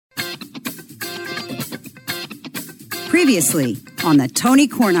Previously on the Tony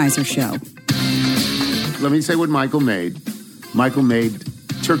Kornheiser Show. Let me say what Michael made. Michael made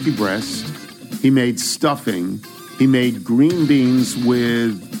turkey breast. He made stuffing. He made green beans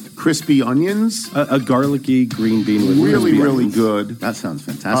with crispy onions. A garlicky green bean with really, crispy really onions. good. That sounds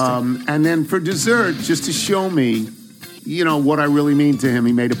fantastic. And then for dessert, just to show me, what I really mean to him,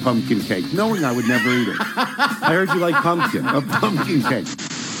 he made a pumpkin cake, knowing I would never eat it. I heard you like pumpkin. A pumpkin cake.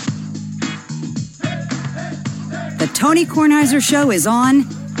 The Tony Kornheiser Show is on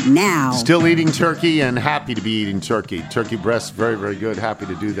now. Still eating turkey and happy to be eating turkey. Turkey breast, very, very good. Happy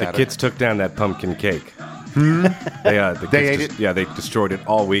to do that. The kids took down that pumpkin cake. They ate it? Yeah, they destroyed it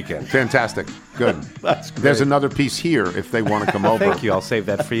all weekend. Fantastic. Good. That's great. There's another piece here if they want to come over. Thank you. I'll save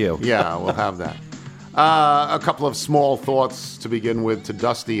that for you. Yeah, we'll have that. A couple of small thoughts to begin with. To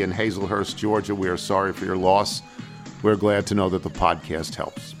Dusty in Hazelhurst, Georgia, we are sorry for your loss. We're glad to know that the podcast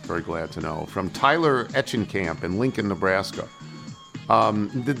helps. Very glad to know. From Tyler Etchenkamp in Lincoln, Nebraska.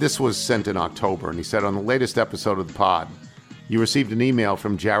 This was sent in October, and he said, on the latest episode of the pod, you received an email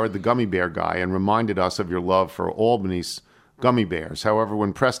from Jared the Gummy Bear Guy and reminded us of your love for Albany's gummy bears. However,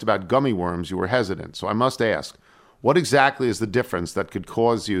 when pressed about gummy worms, you were hesitant. So I must ask, what exactly is the difference that could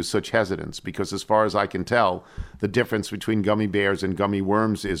cause you such hesitance? Because as far as I can tell, the difference between gummy bears and gummy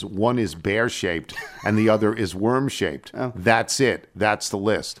worms is one is bear-shaped and the other is worm-shaped. Oh. That's it. That's the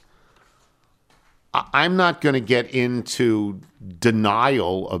list. I'm not going to get into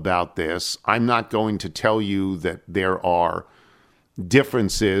denial about this. I'm not going to tell you that there are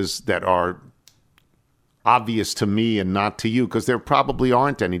differences that are obvious to me and not to you, because there probably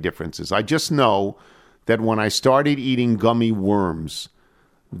aren't any differences. I just know that when I started eating gummy worms,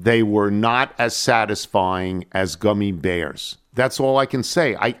 they were not as satisfying as gummy bears. That's all I can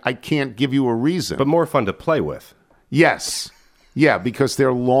say. I can't give you a reason. But more fun to play with. Yes. Yeah, because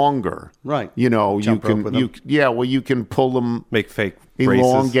they're longer. Right. You can pull them, Make fake braces.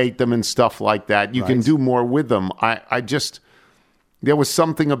 elongate them and stuff like that. You can do more with them. There was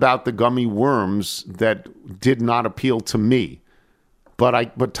something about the gummy worms that did not appeal to me.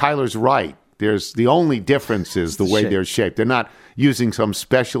 But Tyler's right. The only difference is the way they're shaped. They're not using some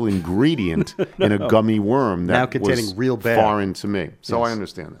special ingredient in a gummy worm that now containing was real bear. foreign to me. So I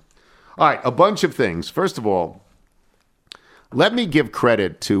understand that. All right, a bunch of things. First of all, let me give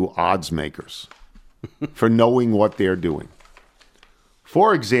credit to odds makers for knowing what they're doing.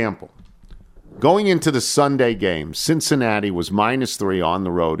 For example, going into the Sunday game, Cincinnati was -3 on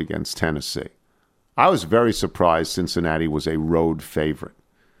the road against Tennessee. I was very surprised Cincinnati was a road favorite.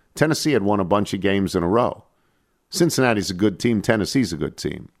 Tennessee had won a bunch of games in a row. Cincinnati's a good team. Tennessee's a good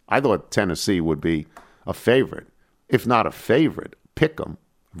team. I thought Tennessee would be a favorite. If not a favorite, pick 'em.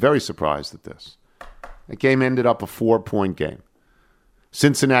 Very surprised at this. The game ended up a 4-point game.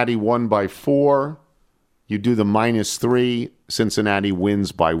 Cincinnati won by 4. You do the -3. Cincinnati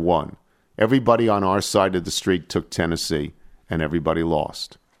wins by 1. Everybody on our side of the street took Tennessee, and everybody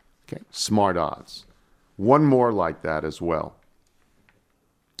lost. Okay, smart odds. One more like that as well.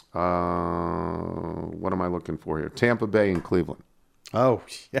 What am I looking for here? Tampa Bay and Cleveland. Oh,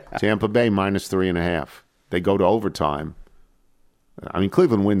 yeah. Tampa Bay -3.5. They go to overtime. I mean,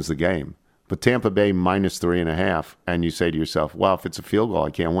 Cleveland wins the game, but Tampa Bay -3.5. And you say to yourself, well, if it's a field goal, I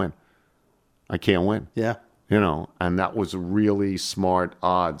can't win. I can't win. Yeah. And that was really smart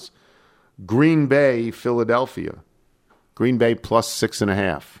odds. Green Bay, Philadelphia. Green Bay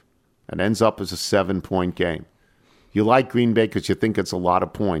 +6.5. It ends up as a 7-point game. You like Green Bay because you think it's a lot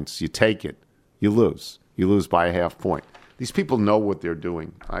of points. You take it. You lose. You lose by a half point. These people know what they're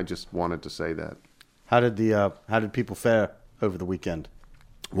doing. I just wanted to say that. How did people fare over the weekend?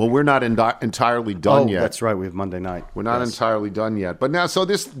 Well, we're not entirely done yet. That's right. We have Monday night. We're not entirely done yet. But now, so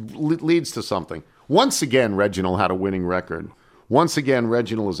this leads to something. Once again, Reginald had a winning record. Once again,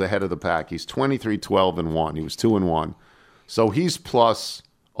 Reginald is ahead of the pack. He's 23-12-1. He was 2-1. So he's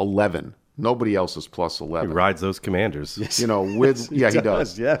 +11. Nobody else is +11. He rides those Commanders. Yes. He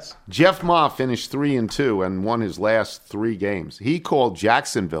does. Yes. Jeff Ma finished 3-2 and won his last 3 games. He called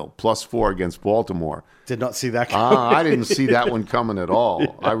Jacksonville +4 against Baltimore. Did not see that coming. I didn't see that one coming at all.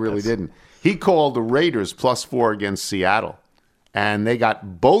 Yes. I really didn't. He called the Raiders +4 against Seattle. And they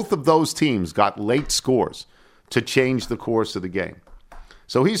got, both of those teams got late scores to change the course of the game.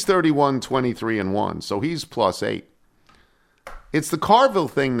 So he's 31-23-1. So he's +8. It's the Carville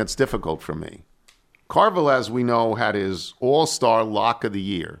thing that's difficult for me. Carville, as we know, had his all-star lock of the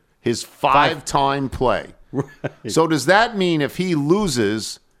year, his 5-time play. Right. So does that mean if he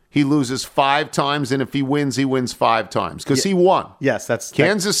loses 5 times, and if he wins 5 times? Because he won. Yes,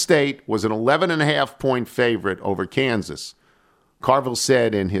 Kansas State was an 11.5-point favorite over Kansas. Carville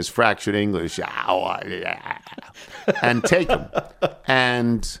said in his fractured English, and take him.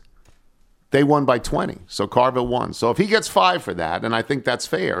 And they won by 20. So Carville won. So if he gets 5 for that, and I think that's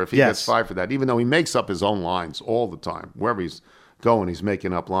fair if he gets 5 for that, even though he makes up his own lines all the time. Wherever he's going, he's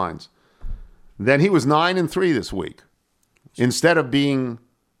making up lines. Then he was 9-3 this week. Instead of being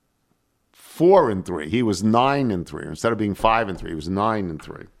 4-3, he was 9-3. Instead of being 5-3, he was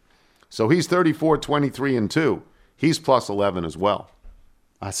 9-3. So he's 34, 23-2. He's plus 11 as well.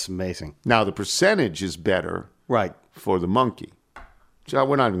 That's amazing. Now the percentage is better, Right. for the monkey.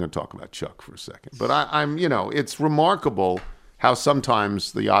 We're not even going to talk about Chuck for a second, but I'm, it's remarkable how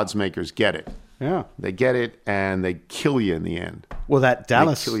sometimes the odds makers get it. Yeah. They get it and they kill you in the end. Well, that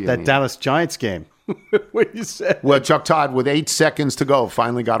Dallas kill you in the Dallas Giants game. What you said. Well, Chuck Todd, with 8 seconds to go,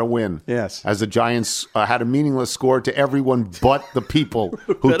 finally got a win. Yes. As the Giants had a meaningless score to everyone but the people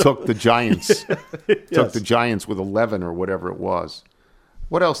who took the Giants. Took the Giants with 11 or whatever it was.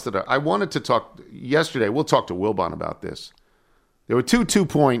 What else did I wanted to talk yesterday? We'll talk to Wilbon about this. There were 2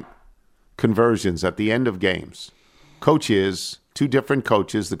 2-point conversions at the end of games. Coaches, 2 different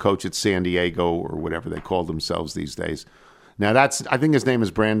coaches, the coach at San Diego or whatever they call themselves these days. Now, I think his name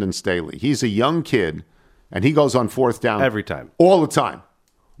is Brandon Staley. He's a young kid, and he goes on 4th down. Every time. All the time.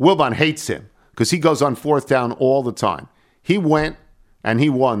 Wilbon hates him because he goes on 4th down all the time. He went, and he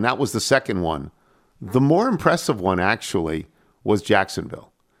won. That was the second one. The more impressive one, actually, was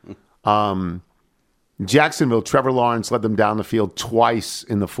Jacksonville. Jacksonville, Trevor Lawrence led them down the field twice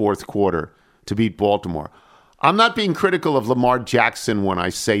in the 4th quarter to beat Baltimore. I'm not being critical of Lamar Jackson when I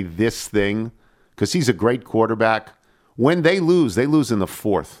say this thing, because he's a great quarterback. When they lose in the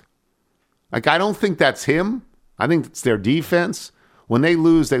 4th. Like, I don't think that's him. I think it's their defense. When they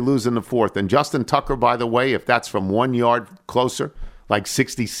lose in the 4th. And Justin Tucker, by the way, if that's from 1 yard closer, like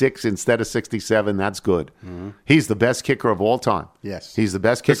 66 instead of 67, that's good. Mm-hmm. He's the best kicker of all time. Yes. He's the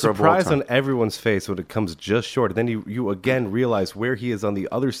best kicker of all time. The surprise on everyone's face when it comes just short. Then you again realize where he is on the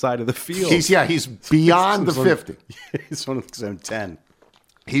other side of the field. He's beyond the 50. He's one of the 10.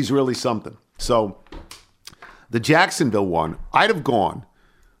 He's really something. So the Jacksonville one, I'd have gone.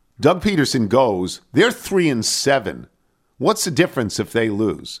 Doug Peterson goes. They're 3-7. What's the difference if they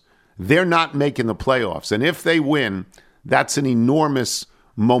lose? They're not making the playoffs. And if they win, that's an enormous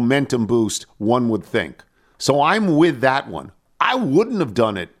momentum boost, one would think. So I'm with that one. I wouldn't have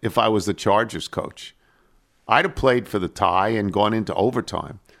done it if I was the Chargers coach. I'd have played for the tie and gone into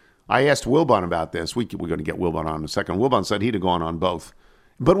overtime. I asked Wilbon about this. We're going to get Wilbon on in a second. Wilbon said he'd have gone on both.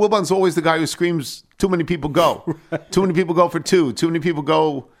 But Wilbon's always the guy who screams, too many people go. Too many people go for 2. Too many people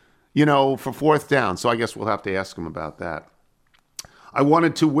go, for 4th down. So I guess we'll have to ask him about that. I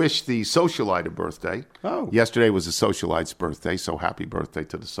wanted to wish the socialite a birthday. Oh. Yesterday was the socialite's birthday, so happy birthday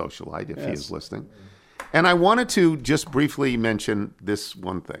to the socialite if he is listening. And I wanted to just briefly mention this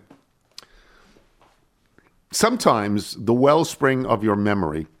one thing. Sometimes the wellspring of your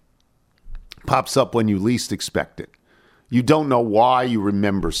memory pops up when you least expect it. You don't know why you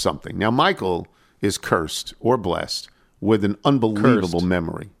remember something. Now, Michael is cursed or blessed with an unbelievable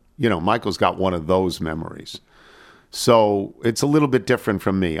memory. Michael's got one of those memories. So it's a little bit different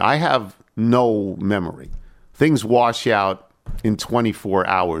from me. I have no memory. Things wash out in 24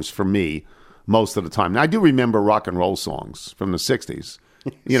 hours for me most of the time. Now, I do remember rock and roll songs from the 60s,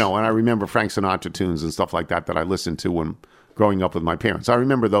 and I remember Frank Sinatra tunes and stuff like that I listened to when growing up with my parents. I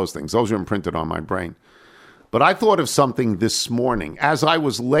remember those things. Those are imprinted on my brain. But I thought of something this morning as I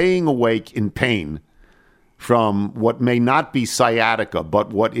was laying awake in pain from what may not be sciatica,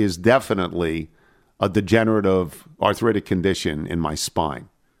 but what is definitely a degenerative arthritic condition in my spine.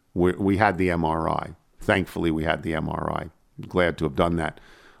 We had the MRI. Thankfully, we had the MRI. Glad to have done that.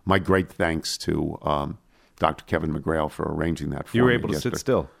 My great thanks to Dr. Kevin McGrail for arranging that for me. You were able to sit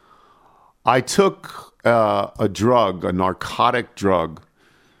still. I took a drug, a narcotic drug,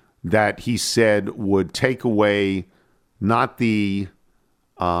 that he said would take away not the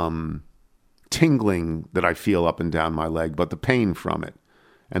tingling that I feel up and down my leg, but the pain from it.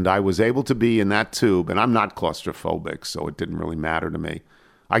 And I was able to be in that tube, and I'm not claustrophobic, so it didn't really matter to me.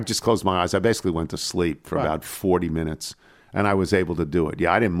 I just closed my eyes. I basically went to sleep for about 40 minutes, and I was able to do it.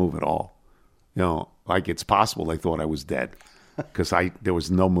 Yeah, I didn't move at all. It's possible they thought I was dead because there was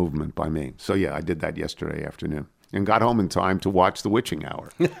no movement by me. So, yeah, I did that yesterday afternoon and got home in time to watch The Witching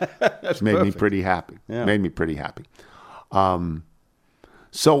Hour. Which made me pretty happy. Yeah. Made me pretty happy.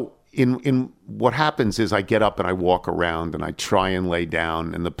 So in what happens is I get up and I walk around and I try and lay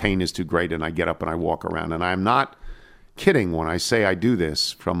down and the pain is too great and I get up and I walk around. And I'm not kidding when I say I do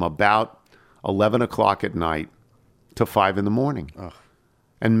this from about 11 o'clock at night to 5 in the morning. Ugh.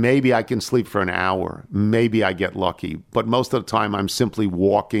 And maybe I can sleep for an hour. Maybe I get lucky. But most of the time I'm simply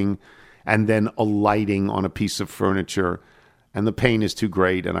walking and then alighting on a piece of furniture, and the pain is too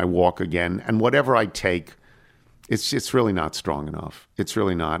great, and I walk again. And whatever I take, it's really not strong enough. It's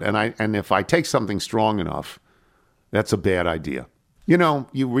really not. And if I take something strong enough, that's a bad idea. You know,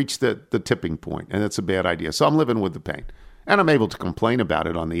 you reach the tipping point, and it's a bad idea. So I'm living with the pain. And I'm able to complain about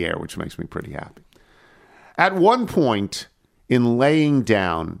it on the air, which makes me pretty happy. At one point, in laying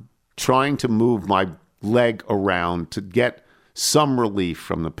down, trying to move my leg around to get some relief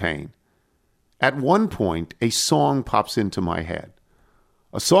from the pain, at one point, a song pops into my head.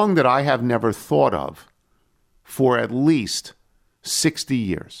 A song that I have never thought of for at least 60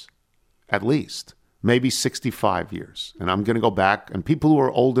 years. At least. Maybe 65 years. And I'm going to go back, and people who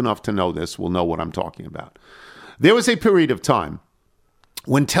are old enough to know this will know what I'm talking about. There was a period of time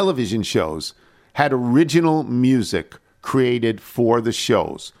when television shows had original music created for the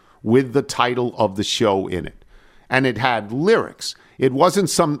shows with the title of the show in it. And it had lyrics. It wasn't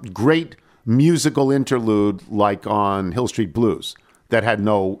some great musical interlude like on Hill Street Blues that had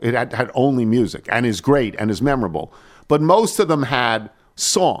had only music and is great and is memorable. But most of them had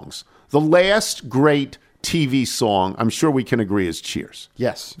songs. The last great TV song, I'm sure we can agree, is Cheers.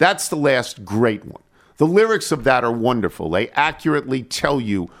 Yes. That's the last great one. The lyrics of that are wonderful. They accurately tell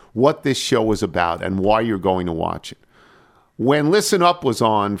you what this show is about and why you're going to watch it. When Listen Up was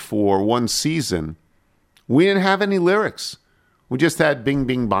on for one season, we didn't have any lyrics. We just had bing,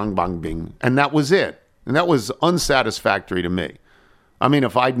 bing, bong, bong, bing. And that was it. And that was unsatisfactory to me. I mean,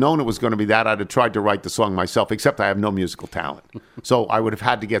 if I'd known it was going to be that, I'd have tried to write the song myself, except I have no musical talent. So I would have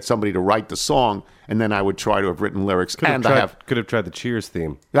had to get somebody to write the song, and then I would try to have written lyrics. Could have tried the Cheers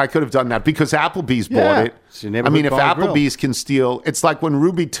theme. I could have done that because Applebee's bought it. I mean, if Applebee's can steal, it's like when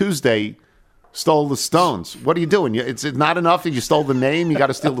Ruby Tuesday stole the Stones. What are you doing? It's not enough that you stole the name. You got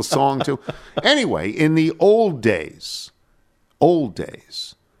to steal the song too. Anyway, in the old days,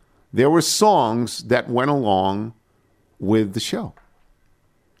 there were songs that went along with the show.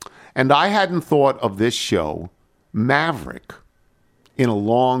 And I hadn't thought of this show, Maverick, in a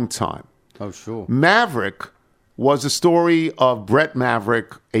long time. Oh, sure. Maverick was a story of Brett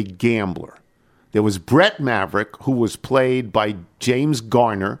Maverick, a gambler. There was Brett Maverick, who was played by James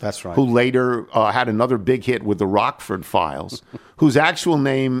Garner. That's right. Who later had another big hit with the Rockford Files, whose actual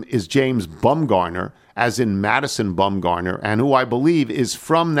name is James Bumgarner, as in Madison Bumgarner, and who I believe is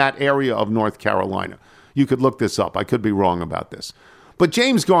from that area of North Carolina. You could look this up. I could be wrong about this. But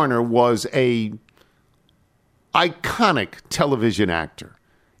James Garner was a iconic television actor.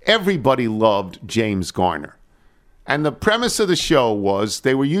 Everybody loved James Garner. And the premise of the show was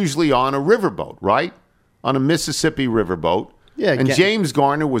they were usually on a riverboat, right? On a Mississippi riverboat. Yeah. And James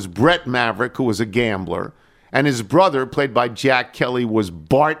Garner was Brett Maverick, who was a gambler. And his brother, played by Jack Kelly, was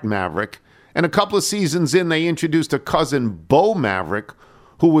Bart Maverick. And a couple of seasons in, they introduced a cousin, Bo Maverick,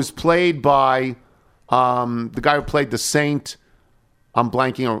 who was played by the guy who played the Saint. I'm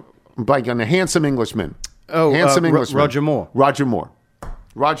blanking on the Handsome Englishman. Oh, Handsome Englishman. Roger Moore. Roger Moore.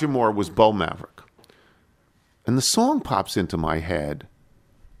 Roger Moore was Bo Maverick. And the song pops into my head,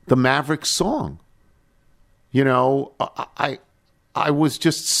 the Maverick song. You know, I was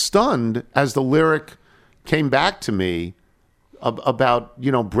just stunned as the lyric came back to me about,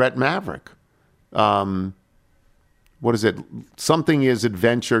 you know, Brett Maverick. What is it? Something is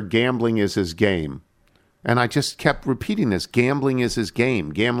adventure, gambling is his game. And I just kept repeating this. Gambling is his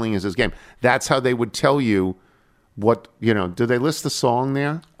game. Gambling is his game. That's how they would tell you what, you know. Do they list the song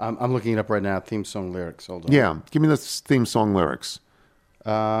there? I'm looking it up right now. Theme song lyrics. Hold on. Yeah. Give me the theme song lyrics.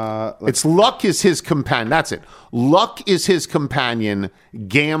 It's luck is his companion. That's it. Luck is his companion.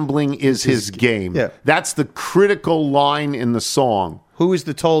 Gambling is his game. Yeah. That's the critical line in the song. Who is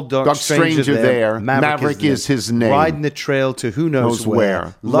the tall, dark stranger there? Maverick is his name. Riding the trail to who knows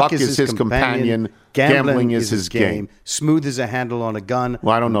where. Luck is his companion. Gambling is his game. Smooth as a handle on a gun.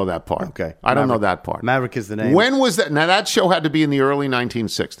 Well, I don't know that part. Okay. I don't know that part. Maverick is the name. When was that? Now, that show had to be in the early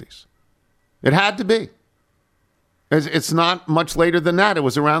 1960s. It had to be. It's not much later than that. It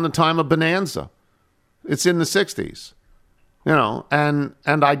was around the time of Bonanza. It's in the 60s. You know, and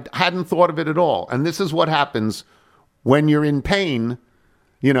I hadn't thought of it at all. And this is what happens when you're in pain,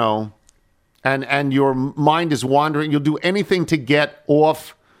 you know, and your mind is wandering. You'll do anything to get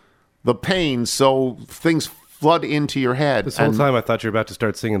off the pain so things flood into your head. This whole time I thought you were about to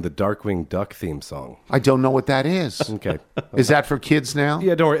start singing the Darkwing Duck theme song. I don't know what that is. Okay. Is that for kids now?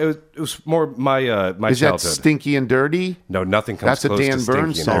 Yeah, don't worry. It was more my Is childhood. that Stinky and Dirty? No, nothing comes That's close a Dan to Stinky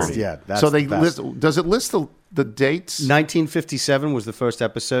Burns and song. Dirty. Yeah, that's so they the best. does it list the dates? 1957 was the first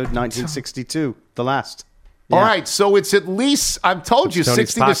episode. 1962, the last. All Yeah. right, so it's at least, I've told you, Tony's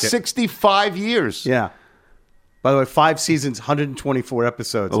 60 to pocket. 65 years. Yeah. By the way, 5 seasons, 124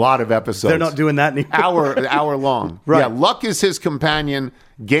 episodes. A lot of episodes. They're not doing that anymore. Hour long. Right. Yeah, luck is his companion.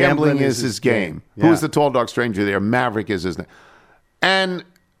 Gambling is his game. Yeah. Who's the tall, dark stranger there? Maverick is his name. And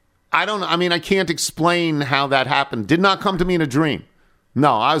I don't know. I mean, I can't explain how that happened. Did not come to me in a dream.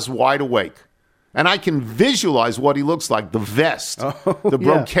 No, I was wide awake. And I can visualize what he looks like, the vest, the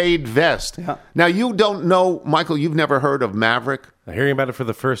brocade vest. Yeah. Now, you don't know, Michael, you've never heard of Maverick? I'm hearing about it for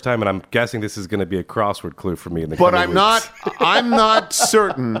the first time, and I'm guessing this is going to be a crossword clue for me in the But coming weeks. I'm not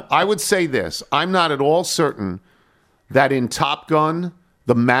certain. I would say this. I'm not at all certain that in Top Gun,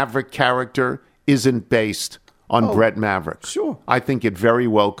 the Maverick character isn't based on Brett Maverick. Sure. I think it very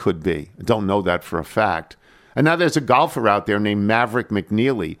well could be. I don't know that for a fact. And now there's a golfer out there named Maverick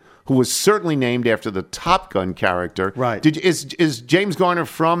McNeely, who was certainly named after the Top Gun character. Right. Is James Garner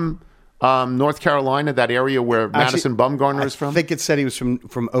from North Carolina, that area where Madison Bumgarner is from? I think it said he was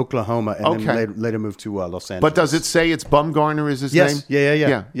from Oklahoma and then later moved to Los Angeles. But does it say it's Bumgarner is his name?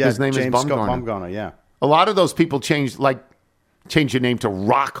 Yeah. His name James is Scott Bumgarner. Bumgarner, yeah. A lot of those people changed your name to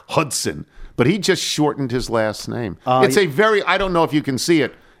Rock Hudson, but he just shortened his last name. It's a very, I don't know if you can see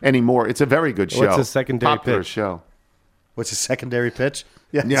it anymore. It's a very good show. What's his secondary Popular pitch? show. What's his secondary pitch?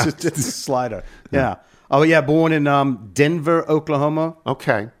 Yeah, Yeah. It's a slider. Yeah. Oh, yeah, born in Denver, Oklahoma.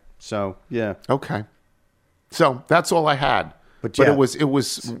 Okay. So, yeah. Okay. So that's all I had. But it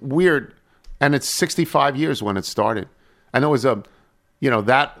was weird. And it's 65 years when it started. And it was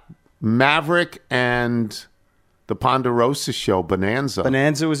that Maverick and the Ponderosa show, Bonanza.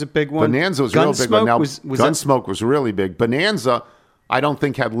 Bonanza was a big one. Bonanza was real big. But now Gunsmoke was really big. Bonanza, I don't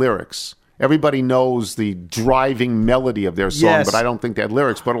think had lyrics. Everybody knows the driving melody of their song, but I don't think they had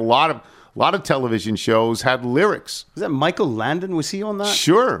lyrics. But a lot of television shows had lyrics. Was that Michael Landon? Was he on that?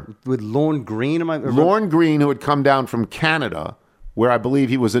 Sure. With Lorne Green? Lorne Green, who had come down from Canada, where I believe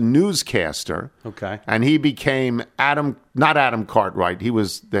he was a newscaster. Okay. And he became not Adam Cartwright. He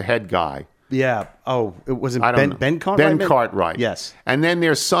was the head guy. Yeah. Oh, it wasn't Ben Cartwright? Ben Cartwright. Yes. And then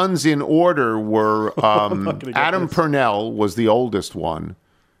their sons in order were Adam Purnell was the oldest one,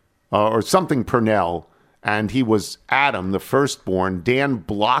 or something Purnell, and he was Adam, the firstborn. Dan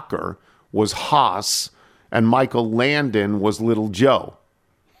Blocker was Haas, and Michael Landon was Little Joe.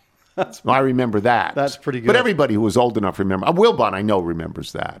 I remember that. That's pretty good. But everybody who was old enough remember. Wilbon, I know,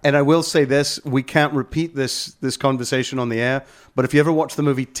 remembers that. And I will say this, we can't repeat this conversation on the air, but if you ever watch the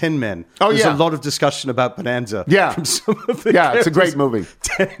movie Tin Men, there's a lot of discussion about Bonanza. Yeah. From some of the it's a great movie.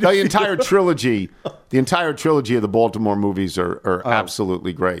 The entire trilogy Oh. of the Baltimore movies are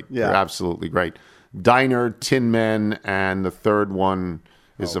absolutely great. Yeah. They're absolutely great. Diner, Tin Men, and the third one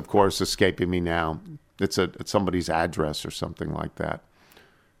is, of course, escaping me now. It's somebody's address or something like that.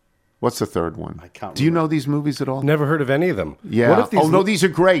 What's the third one? I can't Do you remember. know these movies at all? Never heard of any of them. Yeah. These are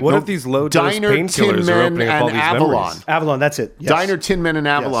great. What if these low-dose Diner, Tin painkillers are Men, opening up all and these Avalon. memories? Avalon, that's it. Yes. Diner, Tin Men, and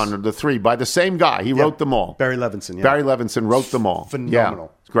Avalon Yes. are the three by the same guy. He wrote them all. Barry Levinson, yeah. Barry Levinson wrote them all.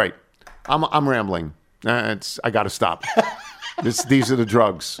 Phenomenal. Yeah, it's great. I'm rambling. I got to stop. These are the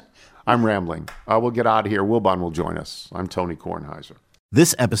drugs. I'm rambling. We'll get out of here. Wilbon will join us. I'm Tony Kornheiser.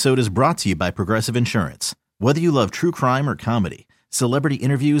 This episode is brought to you by Progressive Insurance. Whether you love true crime or comedy, celebrity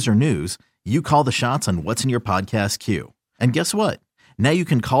interviews or news, you call the shots on what's in your podcast queue. And guess what? Now you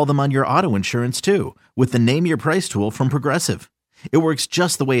can call them on your auto insurance too with the Name Your Price tool from Progressive. It works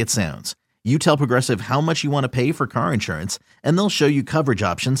just the way it sounds. You tell Progressive how much you want to pay for car insurance, and they'll show you coverage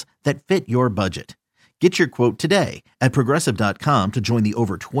options that fit your budget. Get your quote today at Progressive.com to join the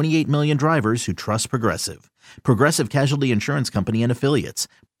over 28 million drivers who trust Progressive. Progressive Casualty Insurance Company and Affiliates.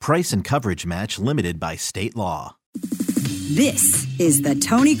 Price and coverage match limited by state law. This is the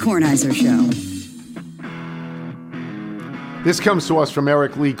Tony Kornheiser Show. This comes to us from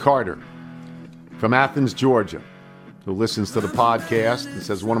Eric Lee Carter from Athens, Georgia, who listens to the podcast and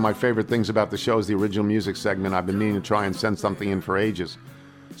says, one of my favorite things about the show is the original music segment. I've been meaning to try and send something in for ages.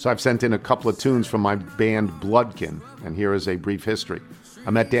 So I've sent in a couple of tunes from my band Bloodkin, and here is a brief history. I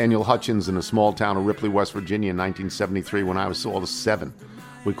met Daniel Hutchins in a small town of Ripley, West Virginia in 1973 when I was all 7.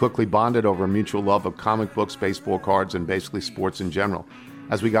 We quickly bonded over a mutual love of comic books, baseball cards, and basically sports in general.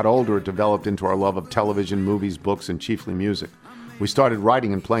 As we got older, it developed into our love of television, movies, books, and chiefly music. We started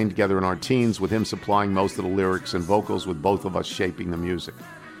writing and playing together in our teens, with him supplying most of the lyrics and vocals, with both of us shaping the music.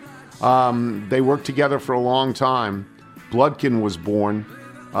 They worked together for a long time. Bloodkin was born.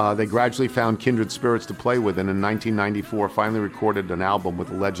 They gradually found kindred spirits to play with, and in 1994 finally recorded an album with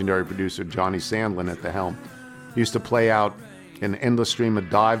the legendary producer Johnny Sandlin at the helm. He used to play out an endless stream of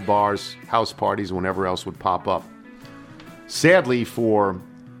dive bars, house parties, and whatever else would pop up. Sadly for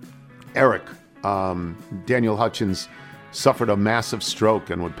Eric, Daniel Hutchins suffered a massive stroke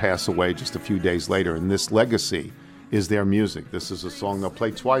and would pass away just a few days later, and this legacy is their music. This is a song they'll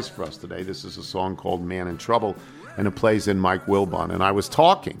play twice for us today. This is a song called Man in Trouble, and it plays in Mike Wilbon. And I was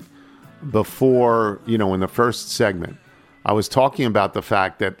talking before, in the first segment, I was talking about the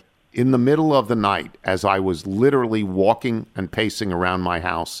fact that in the middle of the night, as I was literally walking and pacing around my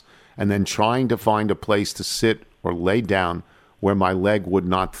house and then trying to find a place to sit or lay down where my leg would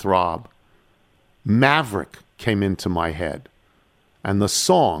not throb, Maverick came into my head. And the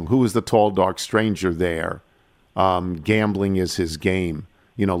song, Who is the Tall Dark Stranger There? Gambling is his game.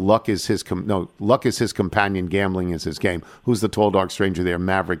 Luck is his companion, gambling is his game. Who's the tall dark stranger there?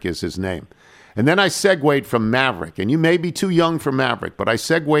 Maverick is his name. And then I segued from Maverick, and you may be too young for Maverick, but I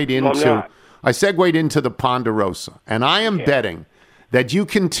segued into the Ponderosa. And I am betting that you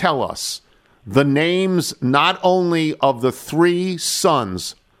can tell us the names not only of the three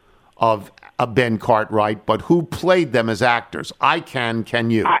sons of Ben Cartwright, but who played them as actors. Can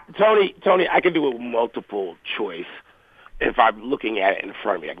you? Tony, I can do a multiple choice. If I'm looking at it in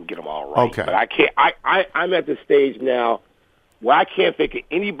front of me, I can get them all right. Okay. But I can't. I'm at the stage now where I can't think of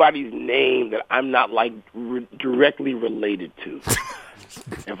anybody's name that I'm not directly related to.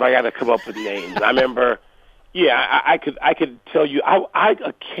 If I got to come up with names, I remember. Yeah, I could tell you. I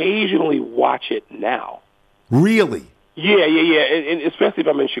occasionally watch it now. Really? Yeah, and especially if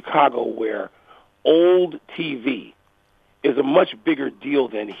I'm in Chicago, where old TV is a much bigger deal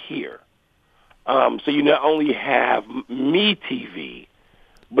than here. So you not only have MeTV,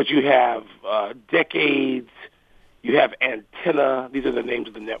 but you have Decades, you have Antenna. These are the names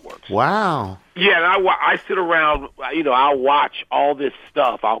of the networks. Wow. Yeah, and I sit around, I'll watch all this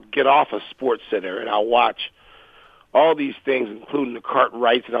stuff. I'll get off of SportsCenter, and I'll watch all these things, including the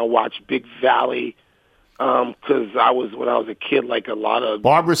Cartwrights, and I'll watch Big Valley. Because when I was a kid, like a lot of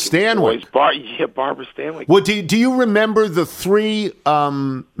Barbara Stanwyck. Barbara Stanwyck. Well, do you remember the three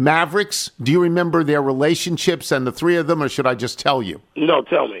Mavericks? Do you remember their relationships and the three of them, or should I just tell you? No,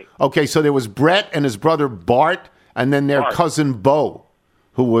 tell me. Okay, so there was Brett and his brother Bart, and then their cousin Bo,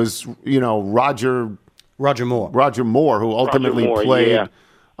 who was Roger Moore, who ultimately played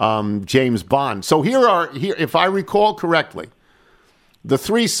James Bond. So here, if I recall correctly, the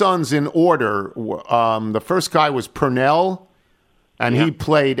three sons in order, the first guy was Purnell, and he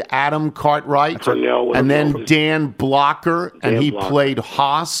played Adam Cartwright. And then Dan Blocker, and he played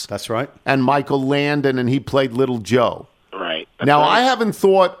Haas. That's right. And Michael Landon, and he played Little Joe. Right. Now, I haven't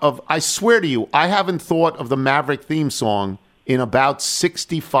thought of, I swear to you, I haven't thought of the Maverick theme song in about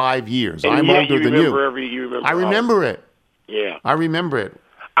 65 years. And I'm older than you. I remember it. Yeah. I remember it.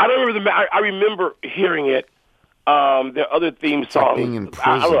 I don't remember I remember hearing it. There are other theme songs. Like being in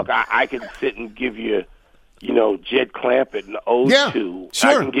prison. I can sit and give you, Jed Clampett and Ode to. Sure.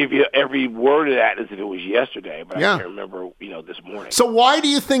 I can give you every word of that as if it was yesterday, but I can't remember, this morning. So why do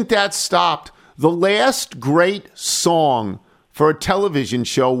you think that stopped? The last great song for a television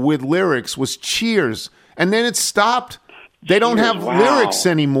show with lyrics was Cheers, and then it stopped. They don't have lyrics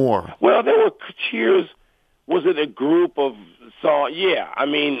anymore. Well, there were Cheers. Was it a group of songs? Yeah. I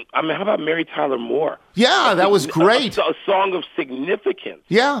mean, how about Mary Tyler Moore? Yeah, that was great. A song of significance.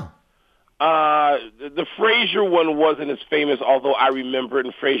 Yeah. The Frasier one wasn't as famous, although I remember it,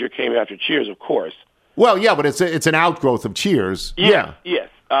 and Frasier came after Cheers, of course. Well, yeah, but it's an outgrowth of Cheers. Yes.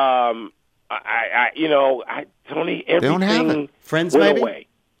 Tony, everything they don't have it. Friends, went maybe? away.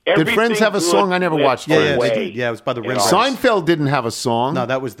 Did Friends have a song? I never watched Yeah, Friends. they did. Yeah, it was by the Rimos. Seinfeld didn't have a song. No,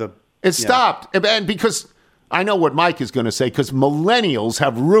 that was the... It stopped. And because... I know what Mike is going to say, because millennials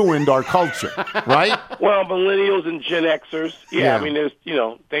have ruined our culture, right? Well, millennials and Gen Xers, I mean, there's,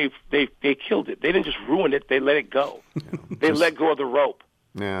 they killed it. They didn't just ruin it; they let it go. They let go of the rope.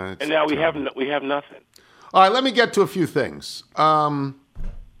 Yeah, and now we have nothing. All right, let me get to a few things. The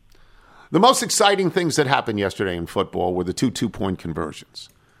most exciting things that happened yesterday in football were the 2 2-point conversions.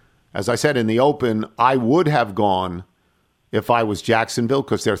 As I said in the open, I would have gone if I was Jacksonville,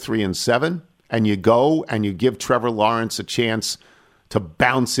 because they're 3-7. And you go and you give Trevor Lawrence a chance to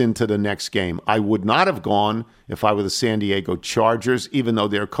bounce into the next game. I would not have gone if I were the San Diego Chargers, even though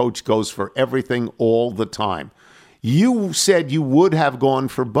their coach goes for everything all the time. You said you would have gone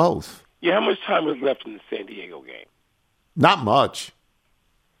for both. Yeah, how much time was left in the San Diego game? Not much.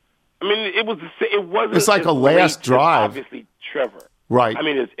 I mean, it wasn't. It's like a last drive. Obviously, Trevor. Right. I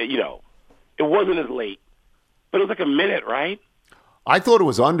mean, it wasn't as late, but it was like a minute, right? I thought it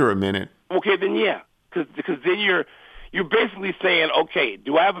was under a minute. Okay, then because then you're basically saying, okay,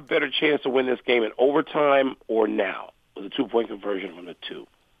 do I have a better chance to win this game in overtime or now? With a 2-point conversion from the 2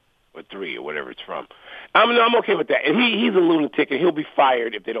 or 3 or whatever it's from. I'm okay with that. And he's a lunatic, and he'll be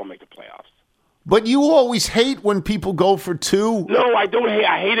fired if they don't make the playoffs. But you always hate when people go for 2. No, I don't hate.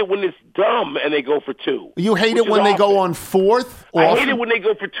 I hate it when it's dumb and they go for 2. You hate it when they go on 4th? I hate it when they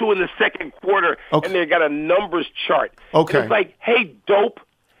go for 2 in the second quarter and they got a numbers chart. Okay. And it's like, hey, dope,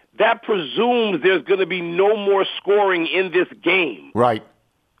 that presumes there's going to be no more scoring in this game. Right.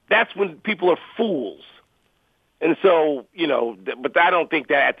 That's when people are fools. And so, but I don't think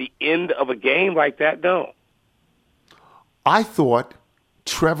that at the end of a game like that, no. I thought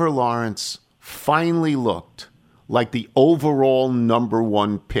Trevor Lawrence finally looked like the overall number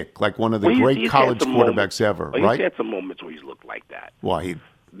 1 pick, like one of the great college quarterbacks ever, right? He's had some moments where he's looked like that. Why?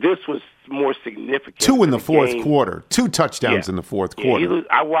 This was more significant. 2 in the fourth quarter. 2 touchdowns in the fourth quarter.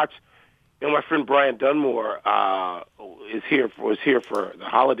 I watched, my friend Brian Dunmore was here for the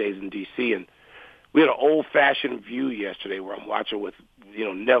holidays in D.C., and we had an old-fashioned view yesterday where I'm watching with,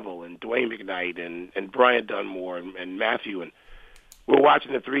 Neville and Dwayne McKnight and Brian Dunmore and Matthew, and we're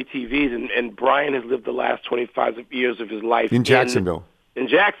watching the 3 TVs, and Brian has lived the last 25 years of his life in Jacksonville. In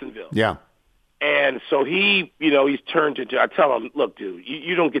Jacksonville. Yeah. And so he's turned into, I tell him, look, dude,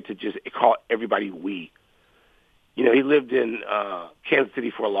 you don't get to just call everybody we. He lived in Kansas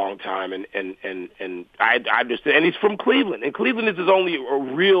City for a long time, and I understand. And he's from Cleveland, and Cleveland is his only a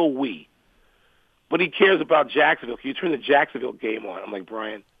real we. But he cares about Jacksonville. Can you turn the Jacksonville game on? I'm like,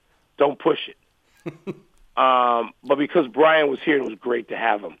 Brian, don't push it. But because Brian was here, it was great to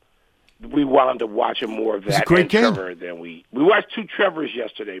have him. We wound up watching more of that. It's a great game. Trevor than we watched 2 Trevors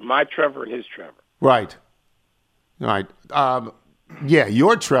yesterday, my Trevor and his Trevor. Right. Yeah,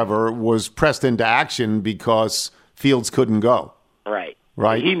 your Trevor was pressed into action because Fields couldn't go. Right.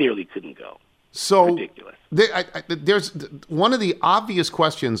 Right. He nearly couldn't go. So ridiculous. There's one of the obvious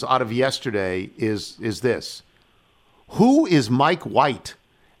questions out of yesterday is this: who is Mike White,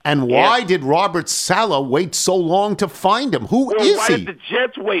 and why did Robert Saleh wait so long to find him? Why did the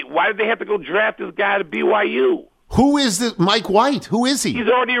Jets wait? Why did they have to go draft this guy to BYU? Who is this Mike White? Who is he? He's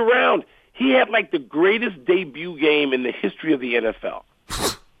already around. He had like the greatest debut game in the history of the NFL.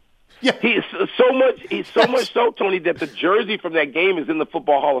 Yeah, he's so much so, Tony, that the jersey from that game is in the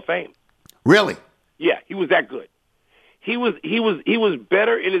Football Hall of Fame. Really? Yeah, he was that good. He was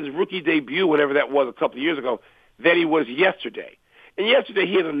better in his rookie debut, whatever that was, a couple of years ago, than he was yesterday. And yesterday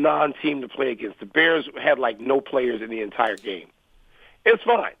he had a non-team to play against. The Bears had like no players in the entire game. It's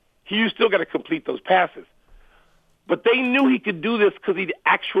fine. You still got to complete those passes. But they knew he could do this because he'd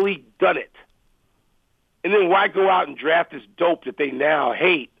actually done it. And then why go out and draft this dope that they now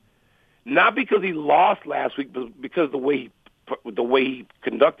hate? Not because he lost last week, but because of the way he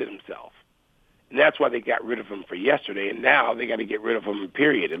conducted himself. And that's why they got rid of him for yesterday. And now they got to get rid of him,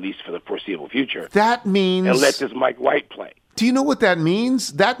 period, at least for the foreseeable future. That means... And let this Mike White play. Do you know what that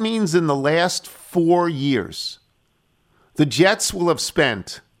means? That means in the last 4 years, the Jets will have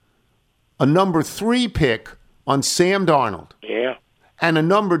spent a number 3 pick on Sam Darnold. Yeah. And a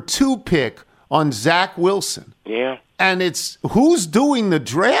number 2 pick on Zach Wilson. Yeah. And it's who's doing the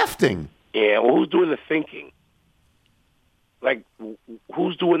drafting? Yeah, well, who's doing the thinking? Like,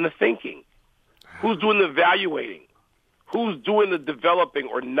 who's doing the thinking? Who's doing the evaluating? Who's doing the developing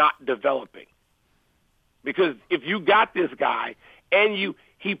or not developing? Because if you got this guy and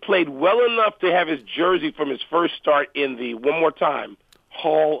he played well enough to have his jersey from his first start in the, one more time,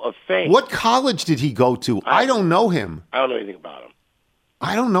 Hall of Fame. What college did he go to? I don't know him. I don't know anything about him.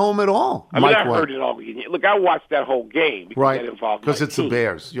 I don't know him at all. I mean, I heard it all. Look, I watched that whole game because that involved because it's team. the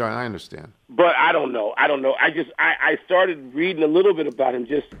Bears. Yeah, I understand. But I don't know. I started reading a little bit about him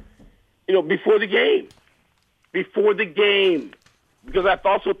just, before the game. Before the game. Because I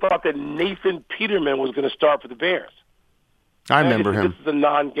also thought that Nathan Peterman was going to start for the Bears. I remember him. This is a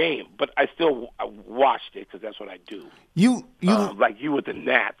non-game, but I watched it because that's what I do. You like you with the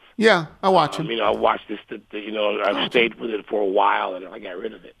Nats. Yeah, I watch him. I watched this. I stayed with it for a while, and I got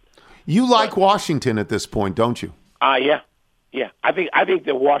rid of it. You like Washington at this point, don't you? Yeah. I think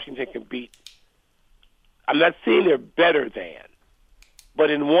that Washington can beat. I'm not saying they're better than,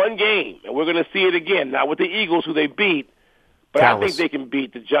 but in one game, and we're going to see it again. Not with the Eagles, who they beat, but Dallas. I think they can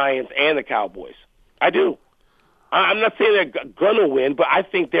beat the Giants and the Cowboys. I do. I'm not saying they're going to win, but I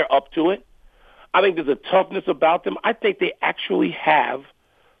think they're up to it. I think there's a toughness about them. I think they actually have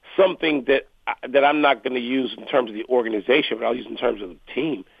something that I'm not going to use in terms of the organization, but I'll use in terms of the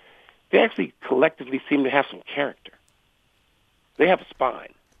team. They actually collectively seem to have some character. They have a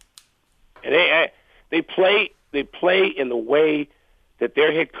spine. And they play in the way that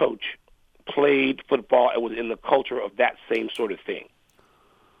their head coach played football and was in the culture of that same sort of thing.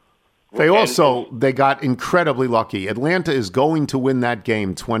 They got incredibly lucky. Atlanta is going to win that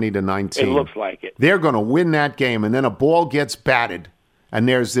game 20-19. It looks like it. They're going to win that game, and then a ball gets batted, and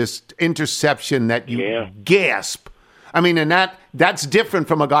there's this interception that you gasp. I mean, and that's different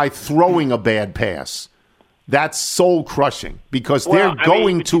from a guy throwing a bad pass. That's soul-crushing because they're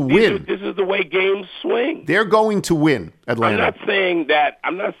going to win. This is the way games swing. They're going to win, Atlanta.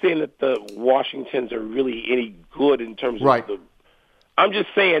 I'm not saying that the Washingtons are really any good in terms of the. I'm just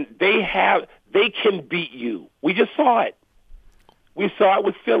saying they can beat you. We just saw it. We saw it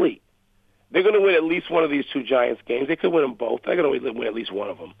with Philly. They're going to win at least one of these two Giants games. They could win them both. They're going to win at least one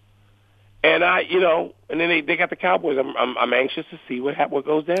of them. And and then they got the Cowboys. I'm anxious to see what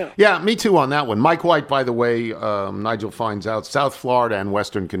goes down. Yeah, me too on that one. Mike White, by the way, Nigel finds out, South Florida and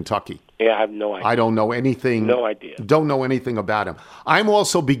Western Kentucky. Yeah, I have no idea. I don't know anything. No idea. Don't know anything about him. I'm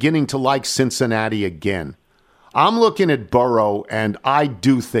also beginning to like Cincinnati again. I'm looking at Burrow, and I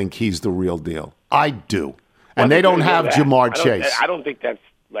do think he's the real deal. I do. And they don't have Jamar Chase. I don't think that's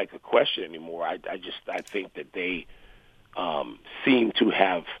like a question anymore. I think that they seem to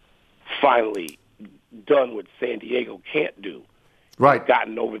have finally done what San Diego can't do. Right.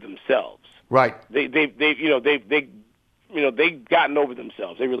 Gotten over themselves. Right. They've gotten over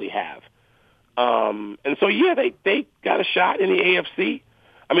themselves. They really have. And so they got a shot in the AFC.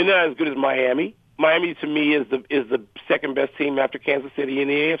 I mean, they're not as good as Miami. Miami to me is the second best team after Kansas City in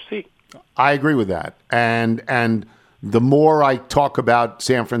the AFC. I agree with that. And the more I talk about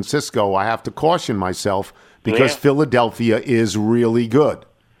San Francisco, I have to caution myself because Philadelphia is really good.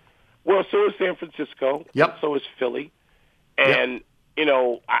 Well, so is San Francisco. Yep. So is Philly. And,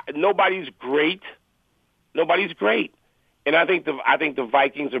 nobody's great. Nobody's great. And I think the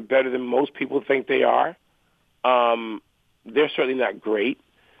Vikings are better than most people think they are. They're certainly not great.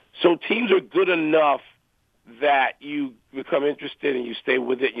 So teams are good enough that you become interested and you stay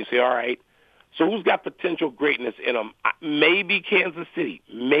with it and you say, all right, so who's got potential greatness in them? Maybe Kansas City.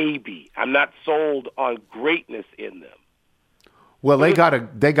 Maybe. I'm not sold on greatness in them. Well, they got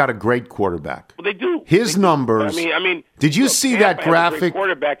a great quarterback. Well, they do. His numbers. I mean, did you see that graphic? graphic? Has a great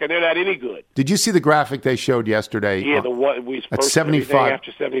quarterback, and they're not any good. Did you see the graphic they showed yesterday? Yeah, the one we at 75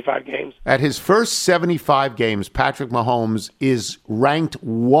 after 75 games. At his first 75 games, Patrick Mahomes is ranked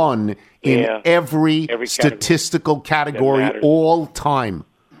 1 in every statistical category all time.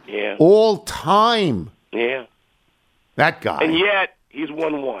 Yeah, all time. Yeah, that guy. And yet he's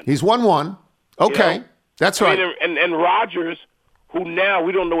 1-1. He's 1-1. Okay, that's right. And Rodgers, who now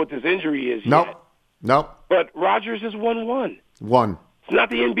we don't know what this injury is yet. Nope. But Rodgers is 1-1. It's not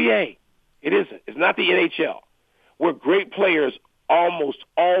the NBA. It isn't. It's not the NHL, where great players almost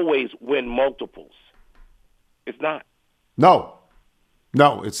always win multiples. It's not. No,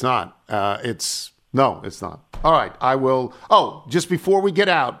 it's not. It's not. All right, I will. Oh, just before we get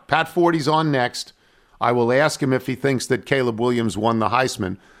out, Pat Forty's on next. I will ask him if he thinks that Caleb Williams won the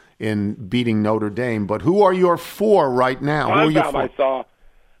Heisman in beating Notre Dame. But who are your 4 right now? Who are your 4?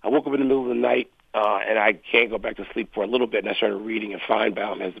 I woke up in the middle of the night, and I can't go back to sleep for a little bit, and I started reading, and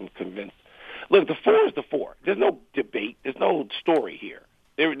Feinbaum has been convinced. Look, the 4 is the 4. There's no debate. There's no story here.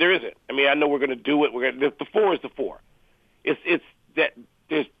 There isn't. I mean, I know we're going to do it. The 4 is the 4.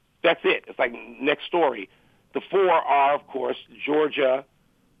 That's it. It's like next story. The 4 are, of course, Georgia,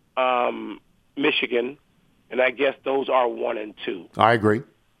 Michigan, and I guess those are 1 and 2. I agree.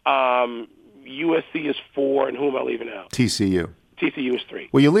 USC is 4, and who am I leaving out? TCU. TCU is 3.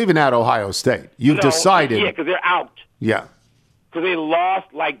 Well, you're leaving out Ohio State. You've decided. Yeah, because they're out. Yeah. Because they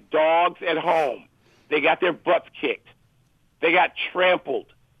lost like dogs at home. They got their butts kicked. They got trampled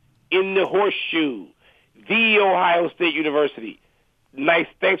in the horseshoe. The Ohio State University. Nice.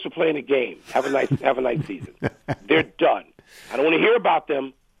 Thanks for playing the game. Have a nice season. They're done. I don't want to hear about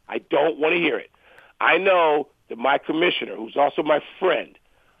them. I don't want to hear it. I know that my commissioner, who's also my friend,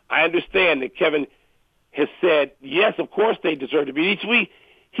 I understand that Kevin has said, yes, of course they deserve to be each week.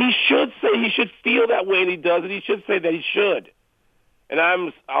 He should say he should feel that way, and he does, and he should say that he should. And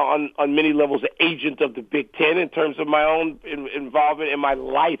I'm on many levels an agent of the Big Ten in terms of my own involvement in my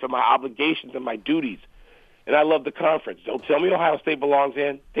life and my obligations and my duties. And I love the conference. Don't tell me Ohio State belongs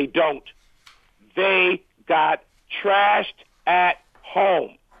in. They don't. They got trashed at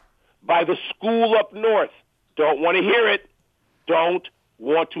home by the school up north. Don't want to hear it. Don't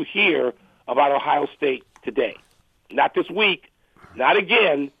want to hear about Ohio State today. Not this week. Not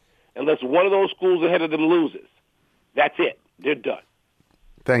again, unless one of those schools ahead of them loses. That's it. They're done.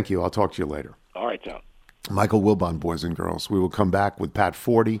 Thank you. I'll talk to you later. All right, Tom. Michael Wilbon, boys and girls. We will come back with Pat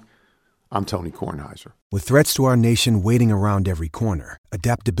Forty. I'm Tony Kornheiser. With threats to our nation waiting around every corner,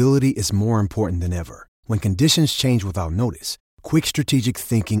 adaptability is more important than ever. When conditions change without notice, quick strategic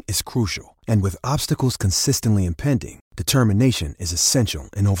thinking is crucial. And with obstacles consistently impending, determination is essential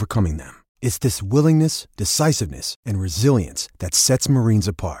in overcoming them. It's this willingness, decisiveness, and resilience that sets Marines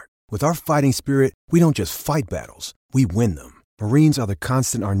apart. With our fighting spirit, we don't just fight battles, we win them. Marines are the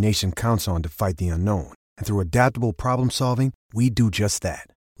constant our nation counts on to fight the unknown. And through adaptable problem solving, we do just that.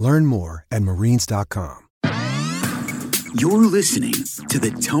 Learn more at marines.com. You're listening to the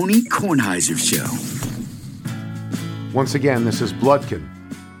Tony Kornheiser Show. Once again, this is Bloodkin.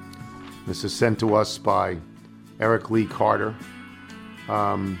 This is sent to us by Eric Lee Carter,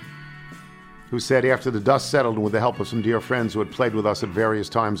 who said, after the dust settled and with the help of some dear friends who had played with us at various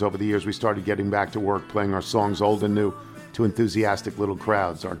times over the years, we started getting back to work playing our songs old and new to enthusiastic little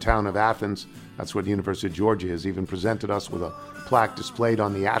crowds. Our town of Athens, that's where the University of Georgia is, even presented us with a plaque displayed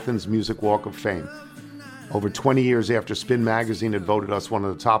on the Athens Music Walk of Fame. Over 20 years after Spin Magazine had voted us one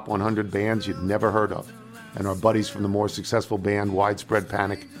of the top 100 bands you'd never heard of, and our buddies from the more successful band Widespread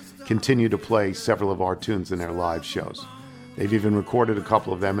Panic continue to play several of our tunes in their live shows. They've even recorded a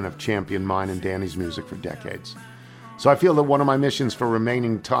couple of them and have championed mine and Danny's music for decades. So I feel that one of my missions for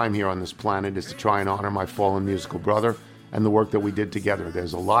remaining time here on this planet is to try and honor my fallen musical brother and the work that we did together.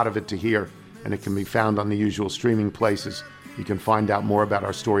 There's a lot of it to hear, and it can be found on the usual streaming places. You can find out more about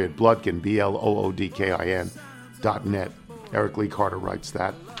our story at Bloodkin, BLOODKIN.net. Eric Lee Carter writes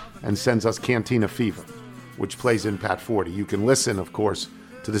that and sends us Cantina Fever, which plays in Pat 40. You can listen, of course,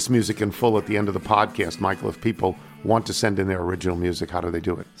 to this music in full at the end of the podcast. Michael, if people want to send in their original music, how do they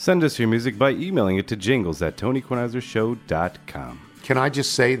do it? Send us your music by emailing it to jingles@TonyKornheiserShow.com. Can I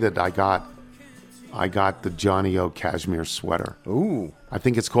just say that I got the Johnny O cashmere sweater. Ooh. I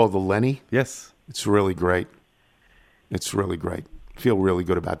think it's called the Lenny. Yes. It's really great. It's really great. Feel really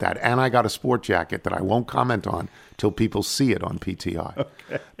good about that. And I got a sport jacket that I won't comment on till people see it on PTI.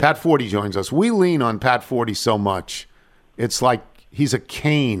 Okay. Pat 40 joins us. We lean on Pat 40 so much. It's like he's a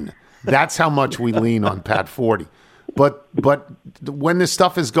cane. That's how much we lean on Pat 40. But when this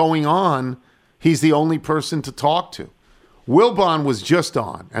stuff is going on, he's the only person to talk to. Wilbon was just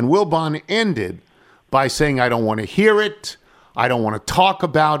on, and Wilbon ended by saying, I don't want to hear it. I don't want to talk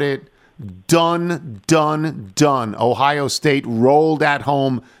about it. Done, done, done. Ohio State rolled at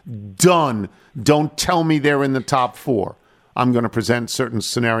home. Done. Don't tell me they're in the top four. I'm going to present certain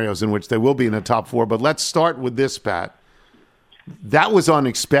scenarios in which they will be in the top four, but let's start with this, Pat. That was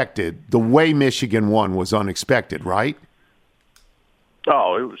unexpected. The way Michigan won was unexpected, right?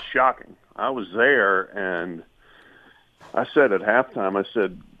 Oh, it was shocking. I was there, and I said at halftime, I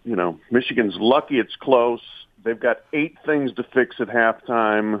said, you know, Michigan's lucky it's close. They've got 8 things to fix at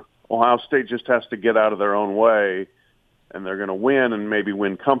halftime. Ohio State just has to get out of their own way, and they're going to win and maybe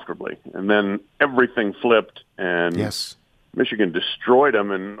win comfortably. And then everything flipped, and yes, Michigan destroyed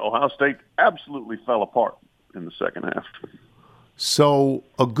them, and Ohio State absolutely fell apart in the second half. So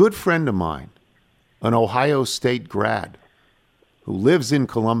a good friend of mine, an Ohio State grad who lives in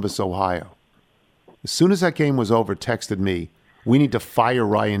Columbus, Ohio, as soon as that game was over, texted me, we need to fire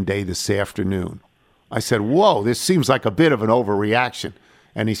Ryan Day this afternoon. I said, whoa, this seems like a bit of an overreaction.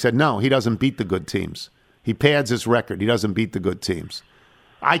 And he said, no, he doesn't beat the good teams. He pads his record. He doesn't beat the good teams.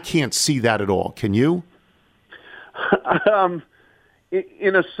 I can't see that at all. Can you?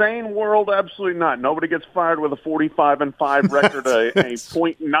 In a sane world, absolutely not. Nobody gets fired with a 45-5 record, a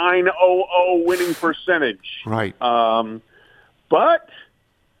 .900 winning percentage. Right. But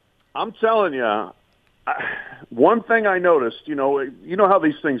I'm telling you, one thing I noticed, you know how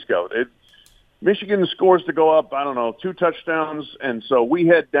these things go. Michigan scores to go up, 2 touchdowns, and so we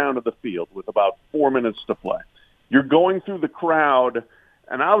head down to the field with about 4 minutes to play. You're going through the crowd,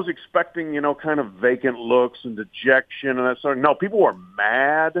 and I was expecting, kind of vacant looks and dejection and that sort of. No, people were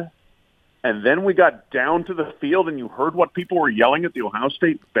mad. And then we got down to the field, and you heard what people were yelling at the Ohio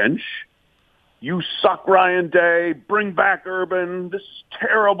State bench. You suck, Ryan Day. Bring back Urban. This is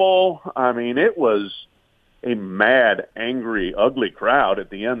terrible. I mean, it was a mad, angry, ugly crowd at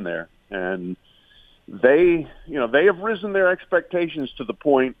the end there. And they have risen their expectations to the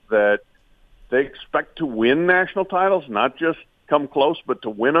point that they expect to win national titles, not just come close, but to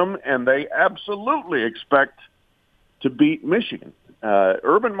win them. And they absolutely expect to beat Michigan.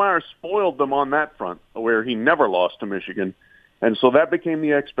 Urban Meyer spoiled them on that front, where he never lost to Michigan. And so that became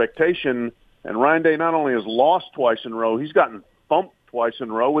the expectation. And Ryan Day not only has lost twice in a row, he's gotten thumped twice in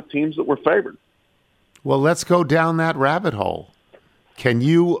a row with teams that were favored. Well, let's go down that rabbit hole. Can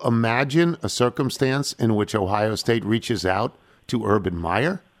you imagine a circumstance in which Ohio State reaches out to Urban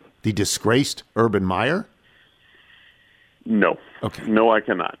Meyer, the disgraced Urban Meyer? No. Okay. No, I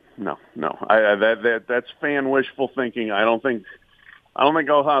cannot. No. That's fan wishful thinking. I don't think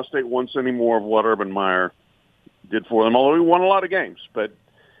Ohio State wants any more of what Urban Meyer did for them, although he won a lot of games, but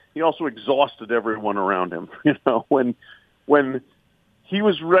he also exhausted everyone around him. When he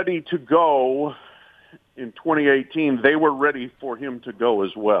was ready to go in 2018. They were ready for him to go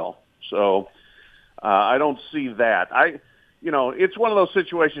as well. So I don't see that. It's one of those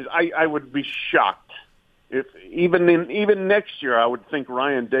situations. I would be shocked if even next year I would think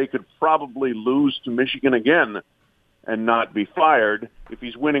Ryan Day could probably lose to Michigan again and not be fired if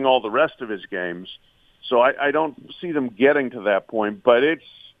he's winning all the rest of his games. So I don't see them getting to that point. But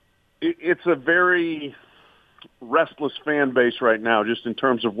it's a very restless fan base right now, just in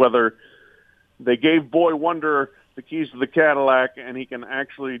terms of whether they gave Boy Wonder the keys to the Cadillac and he can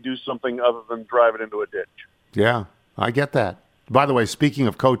actually do something other than drive it into a ditch. Yeah, I get that. By the way, speaking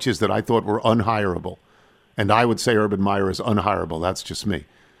of coaches that I thought were unhireable, and I would say Urban Meyer is unhireable, that's just me.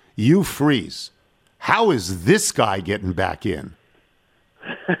 Hugh Freeze, how is this guy getting back in?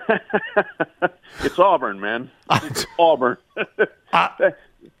 It's Auburn, man. It's Auburn.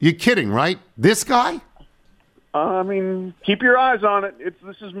 You're kidding, right? This guy? Keep your eyes on it.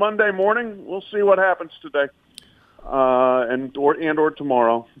 This is Monday morning. We'll see what happens today, or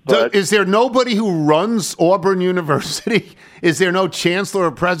tomorrow. But is there nobody who runs Auburn University? Is there no chancellor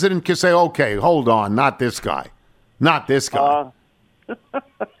or president can say, "Okay, hold on, not this guy, not this guy"?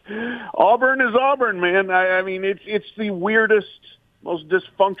 Auburn is Auburn, man. It's the weirdest, most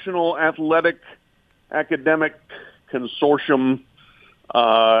dysfunctional athletic academic consortium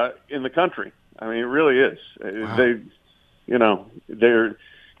in the country. It really is. Wow.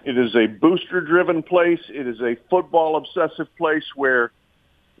 It is a booster-driven place. It is a football-obsessive place where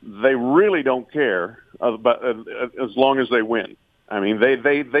they really don't care about as long as they win.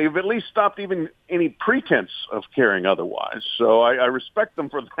 They've at least stopped even any pretense of caring otherwise. So I respect them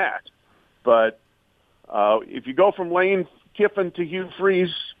for that. But if you go from Lane Kiffin to Hugh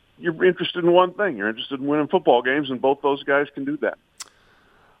Freeze, you're interested in one thing. You're interested in winning football games, and both those guys can do that.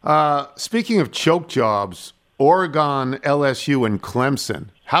 Speaking of choke jobs, Oregon, LSU, and Clemson.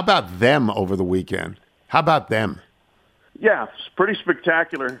 How about them over the weekend? How about them? Yeah, it's pretty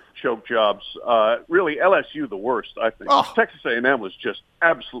spectacular choke jobs. Really, LSU the worst, I think. Oh. Texas A&M was just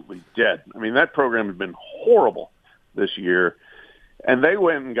absolutely dead. That program had been horrible this year, and they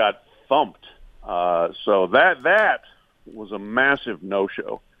went and got thumped. So that was a massive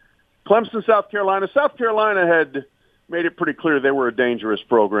no-show. Clemson, South Carolina. South Carolina had made it pretty clear they were a dangerous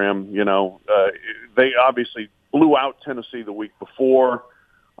program. They obviously blew out Tennessee the week before,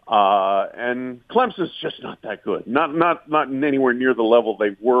 and Clemson's just not that good. Not anywhere near the level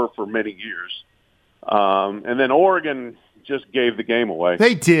they were for many years. And then Oregon just gave the game away.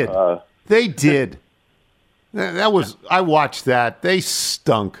 They did. They did. That was. I watched that. They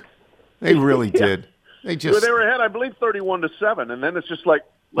stunk. They really did. They were ahead, I believe, 31-7, and then it's just like.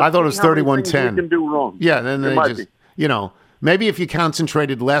 I thought it was 31-10. You can do wrong. Yeah, then they just. Maybe if you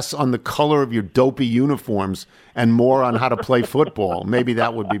concentrated less on the color of your dopey uniforms and more on how to play football, maybe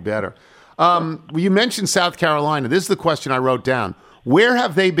that would be better. You mentioned South Carolina. This is the question I wrote down. Where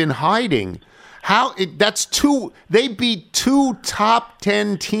have they been hiding? They beat 2 top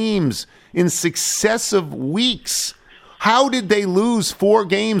 10 teams in successive weeks. How did they lose 4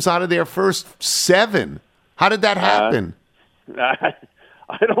 games out of their first 7? How did that happen? I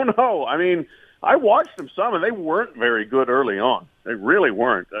don't know. I watched them some, and they weren't very good early on. They really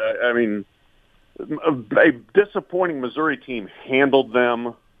weren't. A disappointing Missouri team handled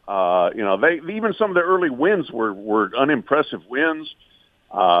them. They even some of their early wins were unimpressive wins.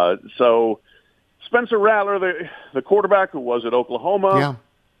 So Spencer Rattler, the quarterback who was at Oklahoma,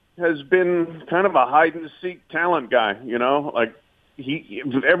 has been kind of a hide-and-seek talent guy.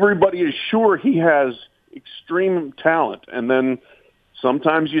 Everybody is sure he has extreme talent, and then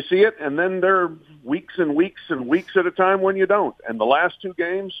sometimes you see it, and then there are weeks and weeks and weeks at a time when you don't. And the last 2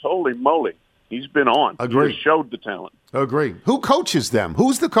 games, holy moly, he's been on. Agree. He showed the talent. Agree. Who coaches them?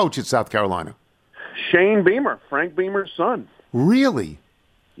 Who's the coach at South Carolina? Shane Beamer, Frank Beamer's son. Really?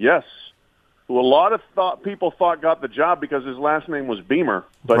 Yes. Who a lot of people thought got the job because his last name was Beamer,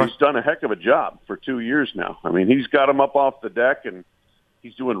 but He's done a heck of a job for 2 years now. He's got him up off the deck, and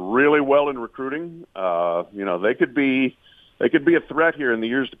he's doing really well in recruiting. They could be a threat here in the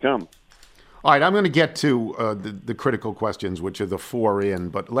years to come. All right, I'm going to get to the critical questions, which are the 4 in,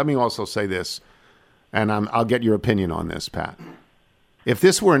 but let me also say this, and I'll get your opinion on this, Pat. If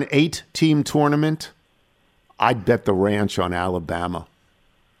this were an 8-team tournament, I'd bet the ranch on Alabama.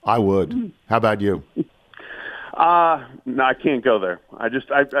 I would. How about you? No, I can't go there.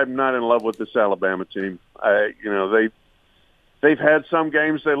 I'm not in love with this Alabama team. They've had some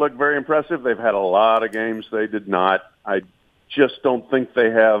games they look very impressive. They've had a lot of games they did not. I just don't think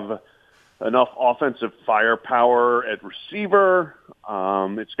they have enough offensive firepower at receiver.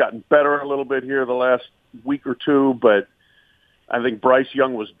 It's gotten better a little bit here the last week or two, but I think Bryce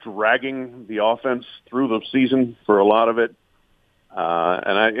Young was dragging the offense through the season for a lot of it.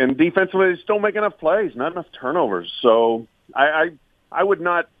 And defensively, they still make enough plays, not enough turnovers. So I would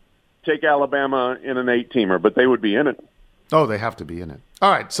not take Alabama in an 8-teamer, but they would be in it. Oh, they have to be in it.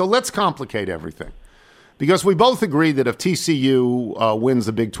 All right, so let's complicate everything. Because we both agree that if TCU wins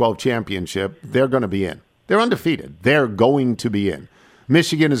the Big 12 championship, they're going to be in. They're undefeated. They're going to be in.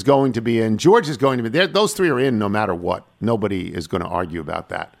 Michigan is going to be in. Georgia's going to be there. Those three are in no matter what. Nobody is going to argue about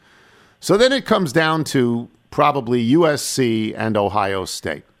that. So then it comes down to probably USC and Ohio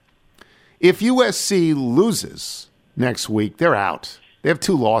State. If USC loses next week, they're out. They have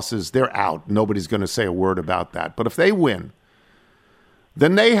 2 losses. They're out. Nobody's going to say a word about that. But if they win,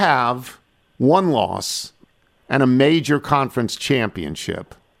 then they have 1 loss and a major conference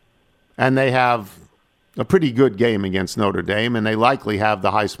championship. And they have a pretty good game against Notre Dame, and they likely have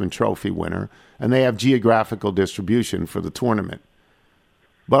the Heisman Trophy winner, and they have geographical distribution for the tournament.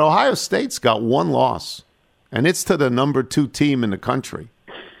 But Ohio State's got 1 loss, and it's to the number 2 team in the country.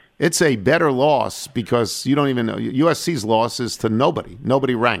 It's a better loss because you don't even know. USC's loss is to nobody.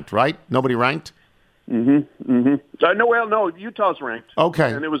 Nobody ranked, right? Nobody ranked? No, Utah's ranked.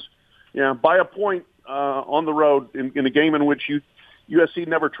 Okay. And it was, by a point on the road in a game in which USC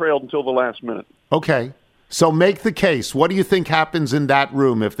never trailed until the last minute. Okay. So make the case. What do you think happens in that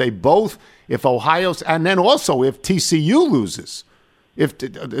room if Ohio's, and then also if TCU loses?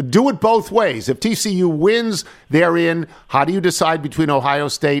 Do it both ways. If TCU wins, they're in. How do you decide between Ohio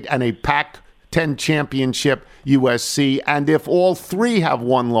State and a Pac-10 championship USC? And if all 3 have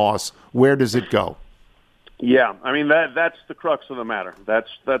 1 loss, where does it go? Yeah, I mean that's the crux of the matter.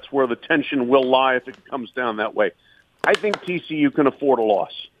 That's where the tension will lie if it comes down that way. I think TCU can afford a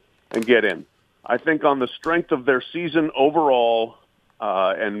loss and get in. I think on the strength of their season overall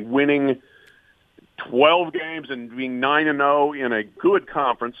and winning 12 games and being 9-0 in a good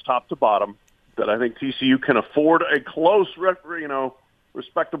conference, top to bottom, that I think TCU can afford a close,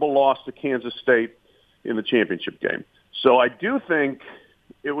 respectable loss to Kansas State in the championship game. So I do think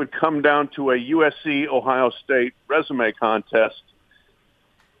it would come down to a USC-Ohio State resume contest.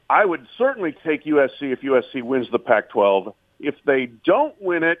 I would certainly take USC if USC wins the Pac-12. If they don't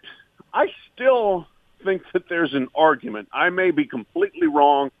win it, I still think that there's an argument. I may be completely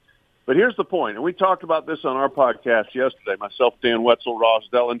wrong, but here's the point. And we talked about this on our podcast yesterday, myself, Dan Wetzel, Ross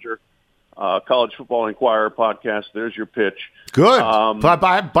Dellinger, College Football Inquirer podcast. There's your pitch. Good.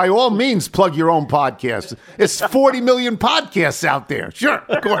 By all means, plug your own podcast. It's 40 million podcasts out there. Sure,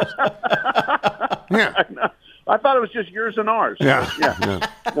 of course. Yeah. I thought it was just yours and ours. Yeah.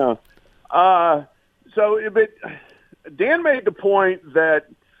 No. But Dan made the point that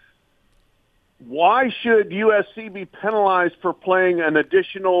why should USC be penalized for playing an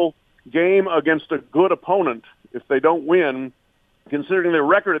additional game against a good opponent if they don't win, considering their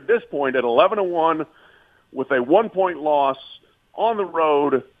record at this point at 11-1 with a 1-point loss on the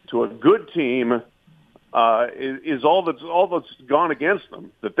road to a good team is all that's gone against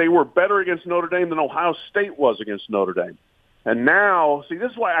them. That they were better against Notre Dame than Ohio State was against Notre Dame. And now,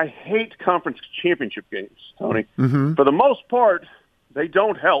 this is why I hate conference championship games, Tony. Mm-hmm. For the most part, they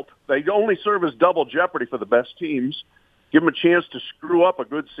don't help. They only serve as double jeopardy for the best teams, give them a chance to screw up a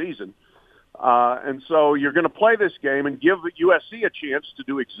good season. And so you're going to play this game and give USC a chance to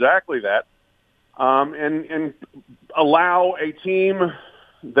do exactly that and allow a team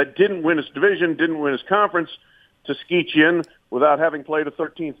that didn't win its division, didn't win its conference, to skeet you in without having played a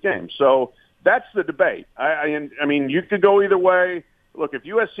 13th game. So that's the debate. I mean, you could go either way. Look, if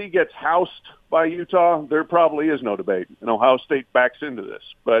USC gets housed by Utah, there probably is no debate, and Ohio State backs into this.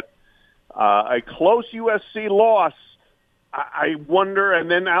 But a close USC loss, I wonder,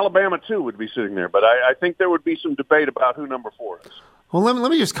 and then Alabama, too, would be sitting there. But I think there would be some debate about who number 4 is. Well, let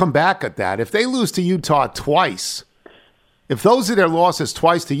me just come back at that. If they lose to Utah twice, if those are their losses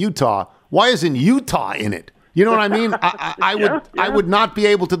twice to Utah, why isn't Utah in it? You know what I mean? I would not be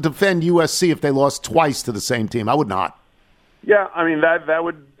able to defend USC if they lost twice to the same team. I would not. Yeah, I mean, that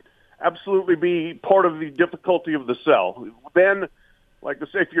would absolutely be part of the difficulty of the sell. Then, like I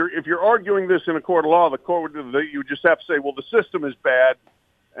say, if you're arguing this in a court of law, you just have to say, well, the system is bad,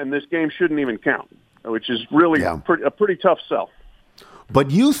 and this game shouldn't even count, which is really a pretty tough sell. But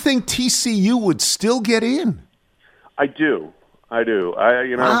you think TCU would still get in? I do.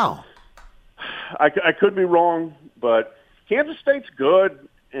 Wow. I could be wrong, but Kansas State's good,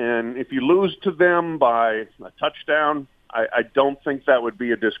 and if you lose to them by a touchdown, I don't think that would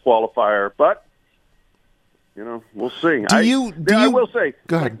be a disqualifier. But we'll see. I will say,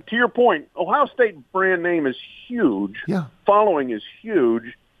 go ahead. To your point, Ohio State brand name is huge. Yeah. Following is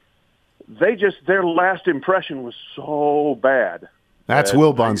huge. their last impression was so bad. That's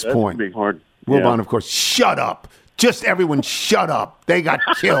Wilbon's point. Big hard. Wilbon, of course, shut up. Just everyone shut up. They got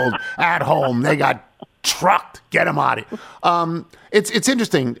killed at home. They got trucked. Get them out of here. It's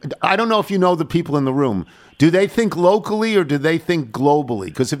interesting. I don't know if you know the people in the room. Do they think locally or do they think globally?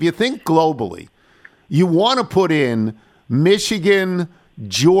 Because if you think globally, you want to put in Michigan,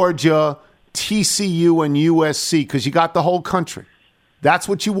 Georgia, TCU, and USC because you got the whole country. That's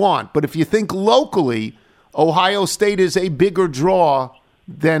what you want. But if you think locally, Ohio State is a bigger draw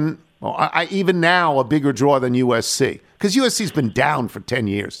than, even now, a bigger draw than USC. Because USC's been down for 10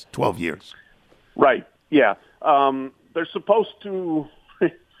 years, 12 years. Right, yeah. They're supposed to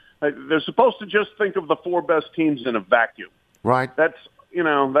just think of the 4 best teams in a vacuum. Right. That's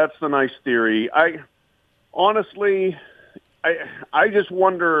the nice theory. Honestly, I just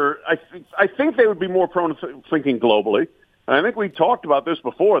wonder, I think they would be more prone to thinking globally. And I think we talked about this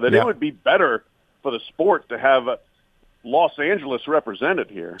before, that it would be better for the sport to have Los Angeles represented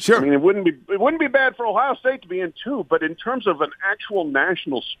here. Sure. I mean, it wouldn't be bad for Ohio State to be in too, but in terms of an actual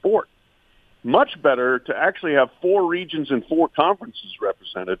national sport, much better to actually have 4 regions and 4 conferences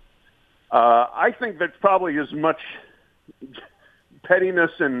represented. I think there's probably as much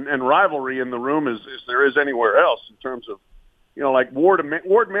pettiness and rivalry in the room as there is anywhere else in terms of, like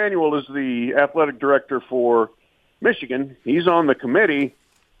Ward Manuel is the athletic director for Michigan. He's on the committee.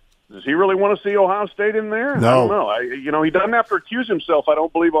 Does he really want to see Ohio State in there? No. I don't know. He doesn't have to accuse himself, I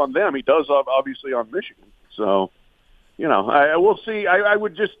don't believe, on them. He does, obviously, on Michigan. So, I will see. I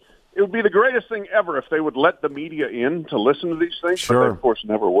would just – it would be the greatest thing ever if they would let the media in to listen to these things. Sure. But they, of course,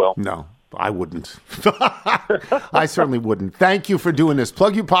 never will. No, I wouldn't. I certainly wouldn't. Thank you for doing this.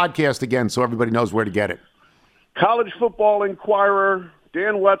 Plug your podcast again so everybody knows where to get it. College Football Inquirer,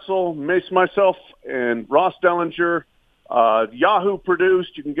 Dan Wetzel, myself, and Ross Dellinger. Yahoo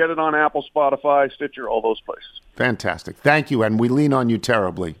produced. You can get it on Apple, Spotify, Stitcher, all those places. Fantastic. Thank you, and we lean on you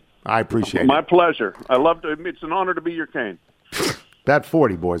terribly. I appreciate it. My pleasure. I love to. It's an honor to be your cane. That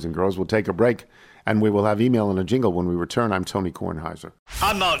 40, boys and girls. We'll take a break, and we will have email and a jingle when we return. I'm Tony Kornheiser.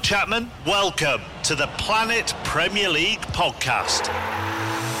 I'm Mark Chapman. Welcome to the Planet Premier League podcast.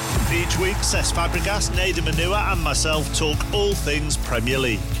 Each week, Cesc Fabregas, Nader Manua and myself talk all things Premier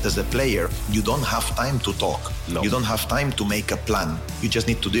League. As a player, you don't have time to talk. No. You don't have time to make a plan. You just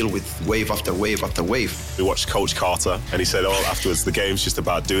need to deal with wave after wave after wave. We watched Coach Carter, and he said, afterwards, the game's just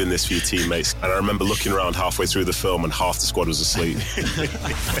about doing this for your teammates. And I remember looking around halfway through the film and half the squad was asleep.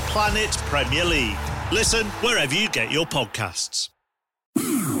 Planet Premier League. Listen wherever you get your podcasts.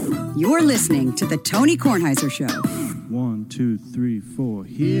 You're listening to The Tony Kornheiser Show. 1, 2, 3, 4.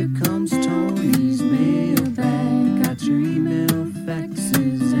 Here comes Tony's mailbag. Got your email,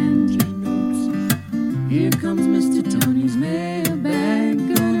 faxes, and your notes. Here comes Mr. Tony's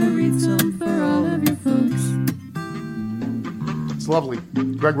mailbag. Gonna read some for all of your folks. It's lovely.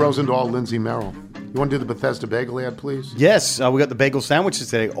 Greg Rosendahl, Lindsay Merrill. You want to do the Bethesda Bagel ad, please? Yes, we got the bagel sandwiches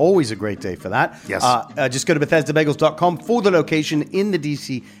today. Always a great day for that. Yes. Just go to BethesdaBagels.com for the location in the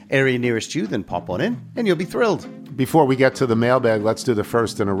D.C. area nearest you. Then pop on in, and you'll be thrilled. Before we get to the mailbag, let's do the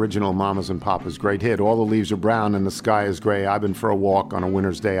first and original Mamas and Papas great hit. All the leaves are brown and the sky is gray. I've been for a walk on a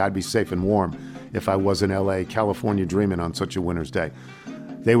winter's day. I'd be safe and warm if I was in L.A., California, dreaming on such a winter's day.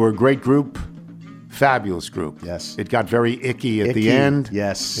 They were a great group. Fabulous group. Yes. It got very icky at the end.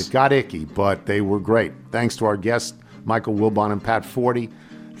 Yes. It got icky, but they were great. Thanks to our guests, Michael Wilbon and Pat Forty.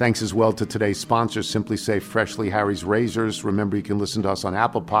 Thanks as well to today's sponsors, Simply Safe Freshly Harry's Razors. Remember, you can listen to us on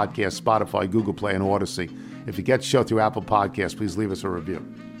Apple Podcasts, Spotify, Google Play, and Odyssey. If you get the show through Apple Podcasts, please leave us a review.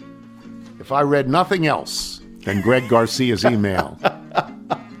 If I read nothing else than Greg Garcia's email,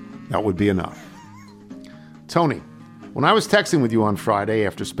 that would be enough. Tony, when I was texting with you on Friday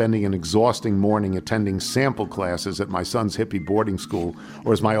after spending an exhausting morning attending sample classes at my son's hippie boarding school,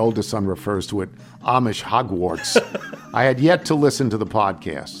 or as my oldest son refers to it, Amish Hogwarts, I had yet to listen to the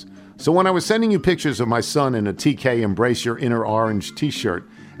podcast. So when I was sending you pictures of my son in a TK Embrace Your Inner Orange t-shirt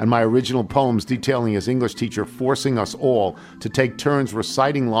and my original poems detailing his English teacher forcing us all to take turns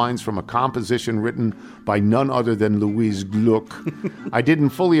reciting lines from a composition written by none other than Louise Gluck, I didn't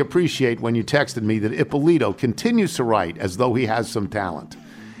fully appreciate when you texted me that Ippolito continues to write as though he has some talent.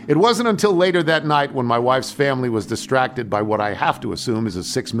 It wasn't until later that night when my wife's family was distracted by what I have to assume is a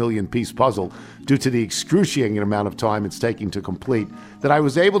 6 million piece puzzle due to the excruciating amount of time it's taking to complete that I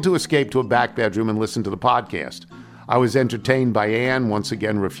was able to escape to a back bedroom and listen to the podcast. I was entertained by Anne, once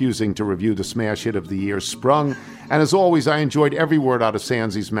again refusing to review the smash hit of the year, Sprung, and as always, I enjoyed every word out of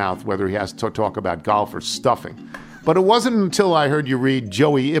Sansy's mouth, whether he has to talk about golf or stuffing. But it wasn't until I heard you read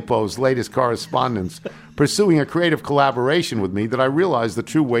Joey Ippo's latest correspondence pursuing a creative collaboration with me that I realized the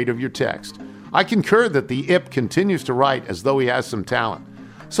true weight of your text. I concur that the Ip continues to write as though he has some talent.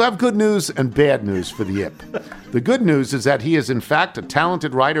 So I have good news and bad news for the Ip. The good news is that he is in fact a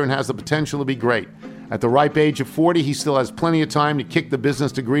talented writer and has the potential to be great. At the ripe age of 40, he still has plenty of time to kick the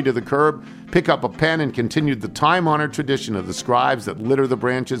business degree to the curb, pick up a pen, and continue the time-honored tradition of the scribes that litter the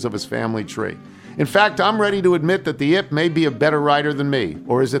branches of his family tree. In fact, I'm ready to admit that the Ip may be a better writer than me,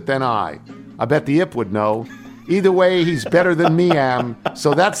 or is it than I? I bet the Ip would know. Either way, he's better than me am,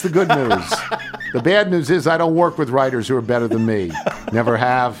 so that's the good news. The bad news is I don't work with writers who are better than me. Never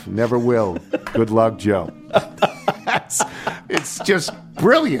have, never will. Good luck, Joe. It's just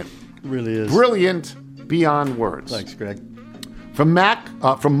brilliant. It really is. Brilliant beyond words. Thanks, Greg. From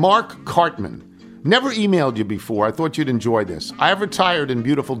Mark Cartman. Never emailed you before. I thought you'd enjoy this. I have retired in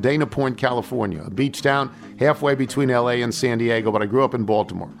beautiful Dana Point, California, a beach town halfway between LA and San Diego, but I grew up in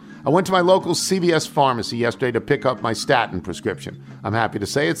Baltimore. I went to my local CVS pharmacy yesterday to pick up my statin prescription. I'm happy to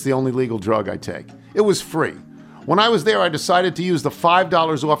say it's the only legal drug I take. It was free. When I was there, I decided to use the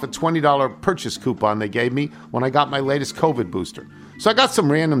 $5 off a $20 purchase coupon they gave me when I got my latest COVID booster. So I got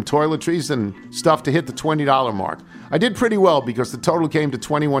some random toiletries and stuff to hit the $20 mark. I did pretty well because the total came to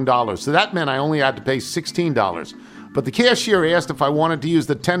 $21, so that meant I only had to pay $16. But the cashier asked if I wanted to use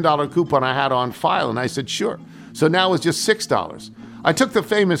the $10 coupon I had on file, and I said sure. So now it was just $6. I took the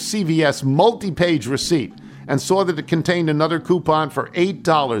famous CVS multi-page receipt and saw that it contained another coupon for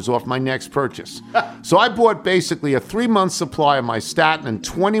 $8 off my next purchase. So I bought basically a 3-month supply of my statin and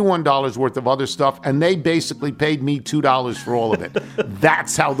 $21 worth of other stuff, and they basically paid me $2 for all of it.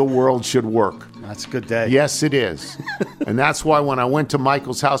 That's how the world should work. That's a good day. Yes, it is. And that's why when I went to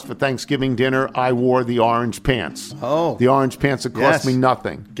Michael's house for Thanksgiving dinner, I wore the orange pants. Oh. The orange pants that cost me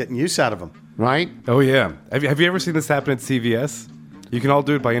nothing. Getting use out of them. Right? Oh, yeah. Have you ever seen this happen at CVS? You can all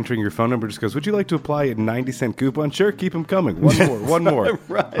do it by entering your phone number. Just goes, would you like to apply a 90-cent coupon? Sure, keep them coming. One more.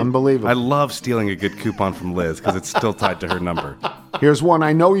 Right. Unbelievable. I love stealing a good coupon from Liz because it's still tied to her number. Here's one.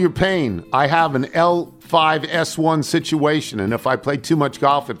 I know your pain. I have an L5S1 situation, and if I play too much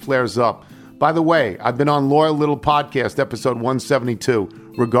golf, it flares up. By the way, I've been on Loyal Little Podcast, episode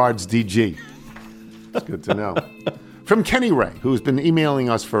 172. Regards, DG. It's good to know. From Kenny Ray, who's been emailing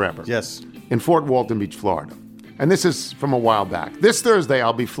us forever. Yes. In Fort Walton Beach, Florida. And this is from a while back. This Thursday,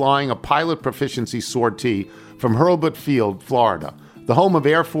 I'll be flying a pilot proficiency sortie from Hurlbut Field, Florida, the home of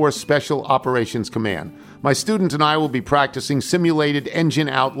Air Force Special Operations Command. My student and I will be practicing simulated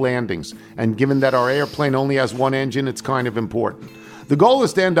engine-out landings, and given that our airplane only has one engine, it's kind of important. The goal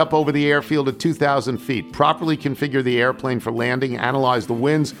is to end up over the airfield at 2,000 feet, properly configure the airplane for landing, analyze the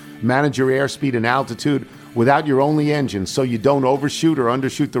winds, manage your airspeed and altitude without your only engine so you don't overshoot or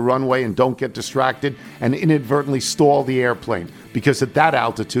undershoot the runway and don't get distracted and inadvertently stall the airplane, because at that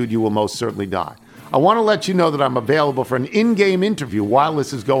altitude you will most certainly die. I want to let you know that I'm available for an in-game interview while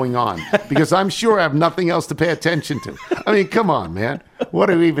this is going on, because I'm sure I have nothing else to pay attention to. I mean, come on, man. What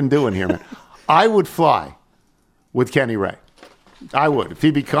are we even doing here, man? I would fly with Kenny Ray. I would. If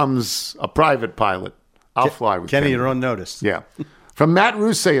he becomes a private pilot, I'll fly with Kenny. Kenny, you're on notice. Yeah. From Matt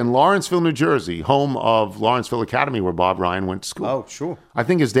Rusey in Lawrenceville, New Jersey, home of Lawrenceville Academy, where Bob Ryan went to school. Oh, sure. I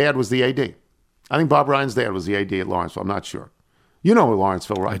think his dad was the AD. I think Bob Ryan's dad was the AD at Lawrenceville. I'm not sure. You know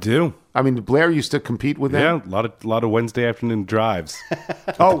Lawrenceville, right? I do. I mean, Blair used to compete with them. Yeah, a lot of Wednesday afternoon drives.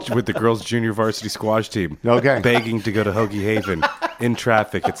 With the girls' junior varsity squash team. Okay. Begging to go to Hoagie Haven in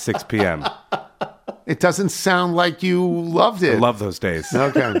traffic at 6 p.m. It doesn't sound like you loved it. I love those days.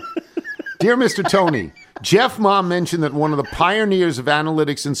 Okay. Dear Mr. Tony, Jeff Mom mentioned that one of the pioneers of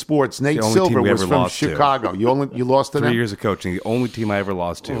analytics in sports, Nate Silver, was from Chicago. You lost to them? 3 years of coaching. The only team I ever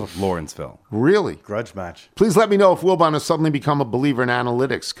lost to, Lawrenceville. Really? Grudge match. Please let me know if Wilbon has suddenly become a believer in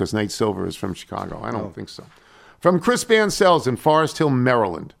analytics, because Nate Silver is from Chicago. I don't think so. From Chris Bansells in Forest Hill,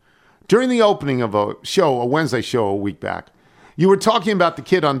 Maryland. During the opening of a Wednesday show a week back, you were talking about the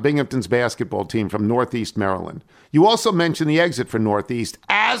kid on Binghamton's basketball team from Northeast Maryland. You also mentioned the exit for Northeast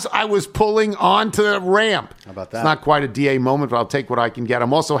as I was pulling onto the ramp. How about that? It's not quite a DA moment, but I'll take what I can get.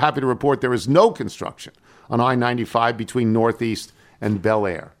 I'm also happy to report there is no construction on I-95 between Northeast and Bel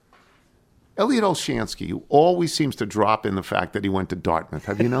Air. Elliot Olshansky, who always seems to drop in the fact that he went to Dartmouth.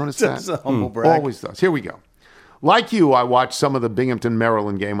 Have you noticed that? That's a humble brag. Always does. Here we go. Like you, I watched some of the Binghamton,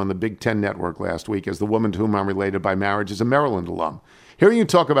 Maryland game on the Big Ten Network last week, as the woman to whom I'm related by marriage is a Maryland alum. Hearing you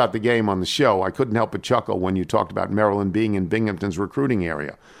talk about the game on the show, I couldn't help but chuckle when you talked about Maryland being in Binghamton's recruiting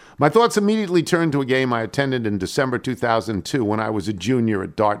area. My thoughts immediately turned to a game I attended in December 2002 when I was a junior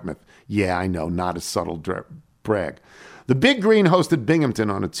at Dartmouth. Yeah, I know, not a subtle brag. The Big Green hosted Binghamton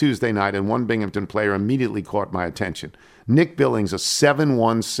on a Tuesday night, and one Binghamton player immediately caught my attention. Nick Billings, a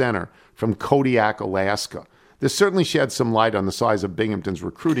 7'1" center from Kodiak, Alaska. This certainly sheds some light on the size of Binghamton's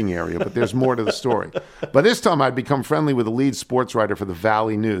recruiting area, but there's more to the story. By this time, I'd become friendly with the lead sports writer for the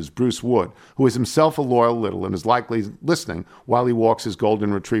Valley News, Bruce Wood, who is himself a loyal little and is likely listening while he walks his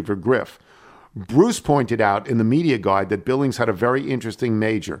golden retriever, Griff. Bruce pointed out in the media guide that Billings had a very interesting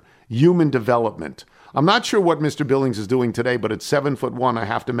major, human development. I'm not sure what Mr. Billings is doing today, but at 7'1", I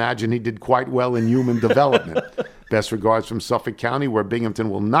have to imagine he did quite well in human development. Best regards from Suffolk County, where Binghamton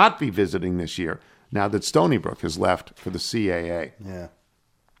will not be visiting this year, now that Stony Brook has left for the CAA. Yeah.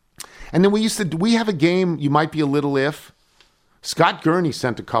 And then we have a game, You Might Be a Little If. Scott Gurney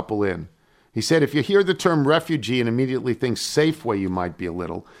sent a couple in. He said, if you hear the term refugee and immediately think Safeway, you might be a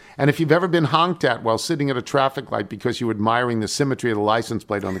little. And if you've ever been honked at while sitting at a traffic light because you're admiring the symmetry of the license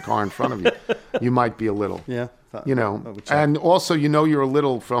plate on the car in front of you, you might be a little. Yeah. You know, and also, you know you're a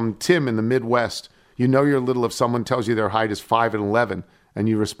little from Tim in the Midwest. You know you're a little if someone tells you their height is 5'11", and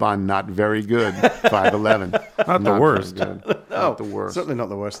you respond, not very good, 5'11". Not the worst. Not the worst. Certainly not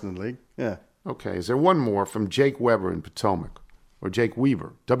the worst in the league. Yeah. Okay, is there one more from Jake Weber in Potomac? Or Jake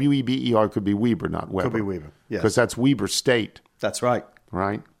Weaver. W-E-B-E-R could be Weber, not Weber. Could be Weaver, yes. Because that's Weber State. That's right.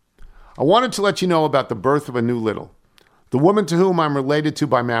 Right? I wanted to let you know about the birth of a new little. The woman to whom I'm related to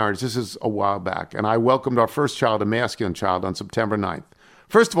by marriage, this is a while back, and I welcomed our first child, a masculine child, on September 9th.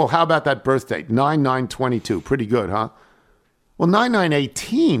 First of all, how about that birth date? 9/9/22. Pretty good, huh? Well,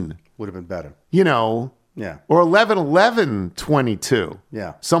 9/9/18 would have been better. You know. Yeah. Or 11/11/22.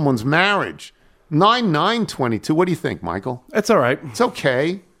 Yeah. Someone's marriage. 9/9/22. What do you think, Michael? It's all right. It's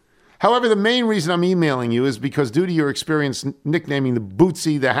okay. However, the main reason I'm emailing you is because due to your experience nicknaming the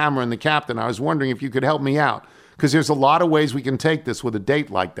Bootsy, the Hammer, and the Captain, I was wondering if you could help me out, because there's a lot of ways we can take this with a date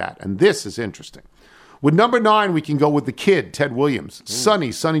like that, and this is interesting. With number 9, we can go with the Kid, Ted Williams, Sonny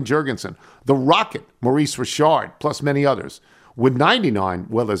Jurgensen, the Rocket, Maurice Richard, plus many others. With 99,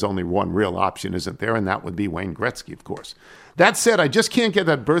 well, there's only one real option, isn't there? And that would be Wayne Gretzky, of course. That said, I just can't get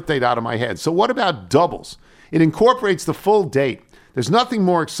that birth date out of my head. So what about doubles? It incorporates the full date. There's nothing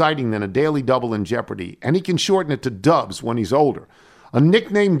more exciting than a daily double in Jeopardy, and he can shorten it to Dubs when he's older. A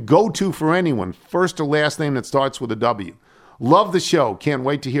nickname go-to for anyone, first or last name that starts with a W. Love the show. Can't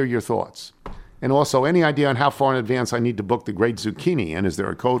wait to hear your thoughts. And also, any idea on how far in advance I need to book the Great Zucchini, and is there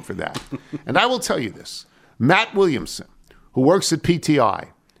a code for that? And I will tell you this. Matt Williamson, who works at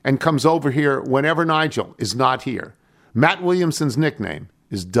PTI and comes over here whenever Nigel is not here, Matt Williamson's nickname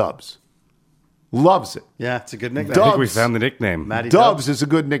is Dubs. Loves it. Yeah, it's a good nickname. Dubs, I think we found the nickname. Dubs is a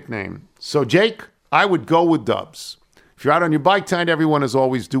good nickname. So, Jake, I would go with Dubs. If you're out on your bike tonight, everyone, as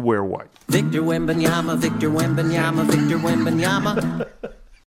always, do wear white. Victor Wembanyama, Victor Wembanyama, Victor Wembanyama.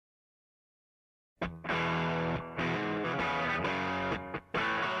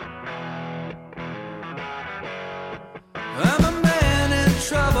 I'm a man in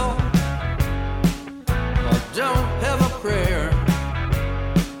trouble. I don't have a prayer.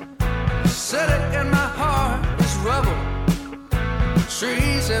 Set it in my heart is rubble.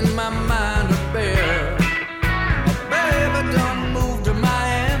 Trees in my mind are bare. My baby done moved to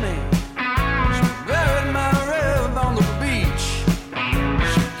Miami. She buried my rib on the beach.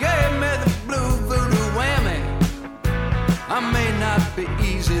 She gave me the blue voodoo whammy. I may not be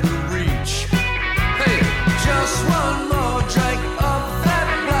easy to reach. Hey, just one more drink of that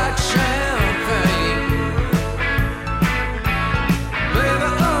black champagne. Baby,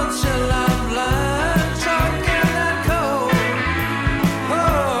 until I'm blind, drunk in that cold,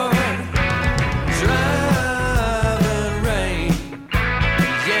 hard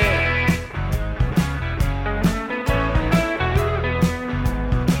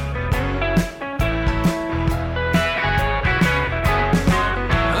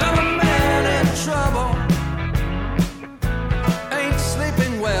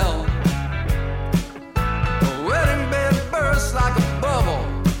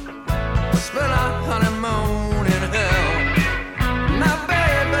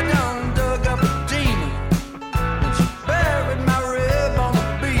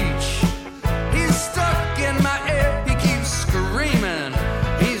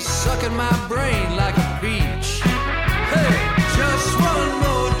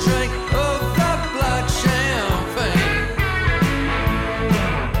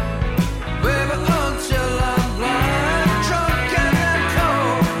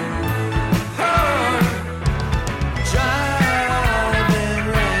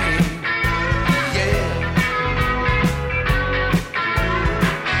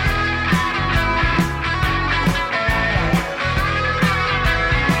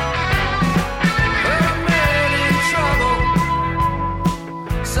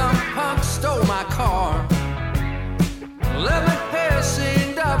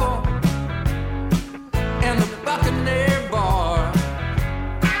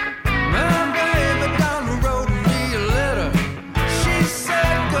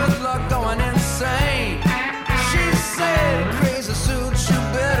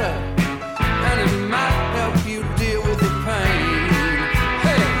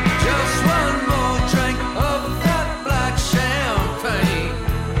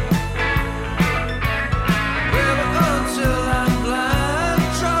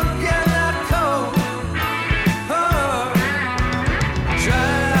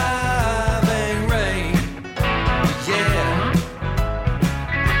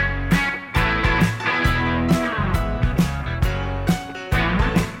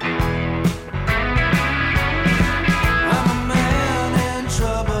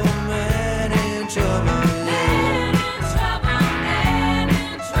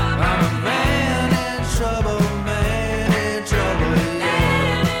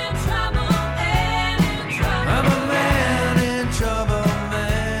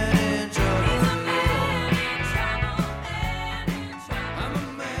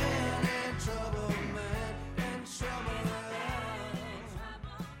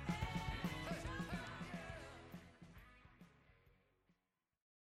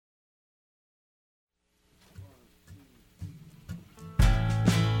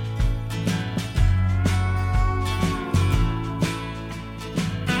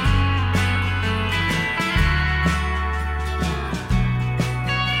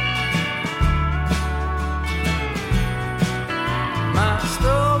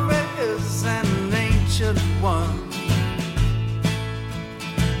story is an ancient one.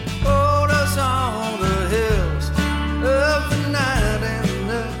 Hold us on the hills of the night in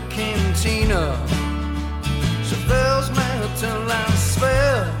the cantina. She fills me till I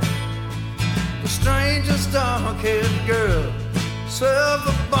smell the stranger's dark-haired girl. Serve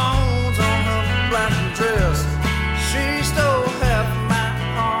the bones on her black dress. She stole half my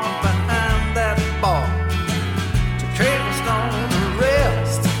heart behind that bar to cast on the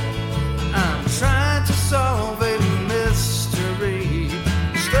rest. I'm trying to solve a mystery.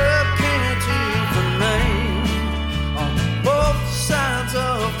 Still can't even name. On both sides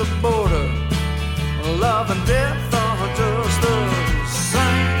of the border, love and death are just the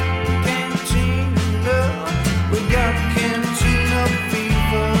same. Cantina, we got cantina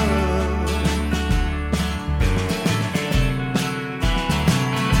fever.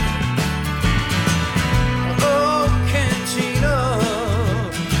 Oh, cantina,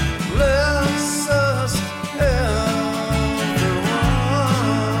 bless us everyone.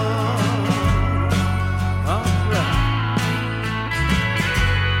 All right.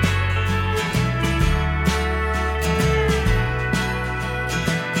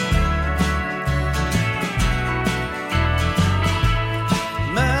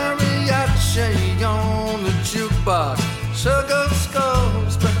 Mariachi on the jukebox, sugar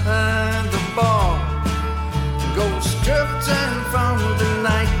skulls behind the bar, ghosts drifting from the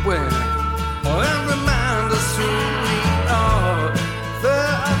night wind, and remind us who we are.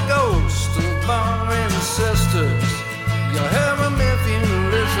 There are ghosts of our ancestors. You hear them if you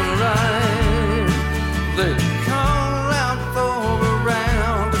listen right. They call out for a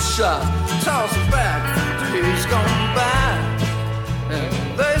round of shot, toss it back from days gone by. And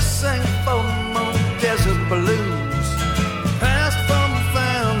they sing for more desert blues, passed from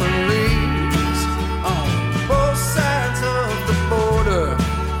families on both sides of the border.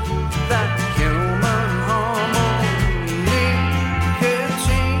 That human harmony,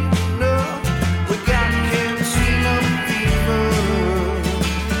 cantina, we got cantina fever.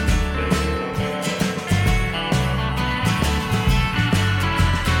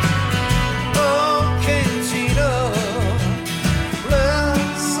 Oh, cantina,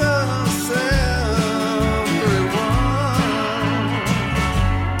 bless us everyone.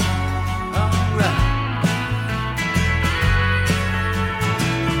 All right.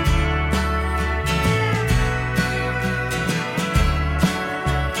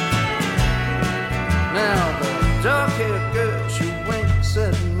 Now the dark-haired girl, she winks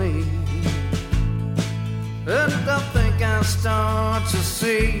at me, and I think I start to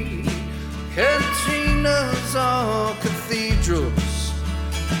see cantinas are cathedrals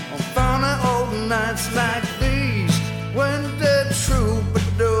on funny old nights like these, when dead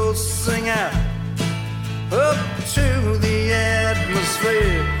troubadours sing out up to the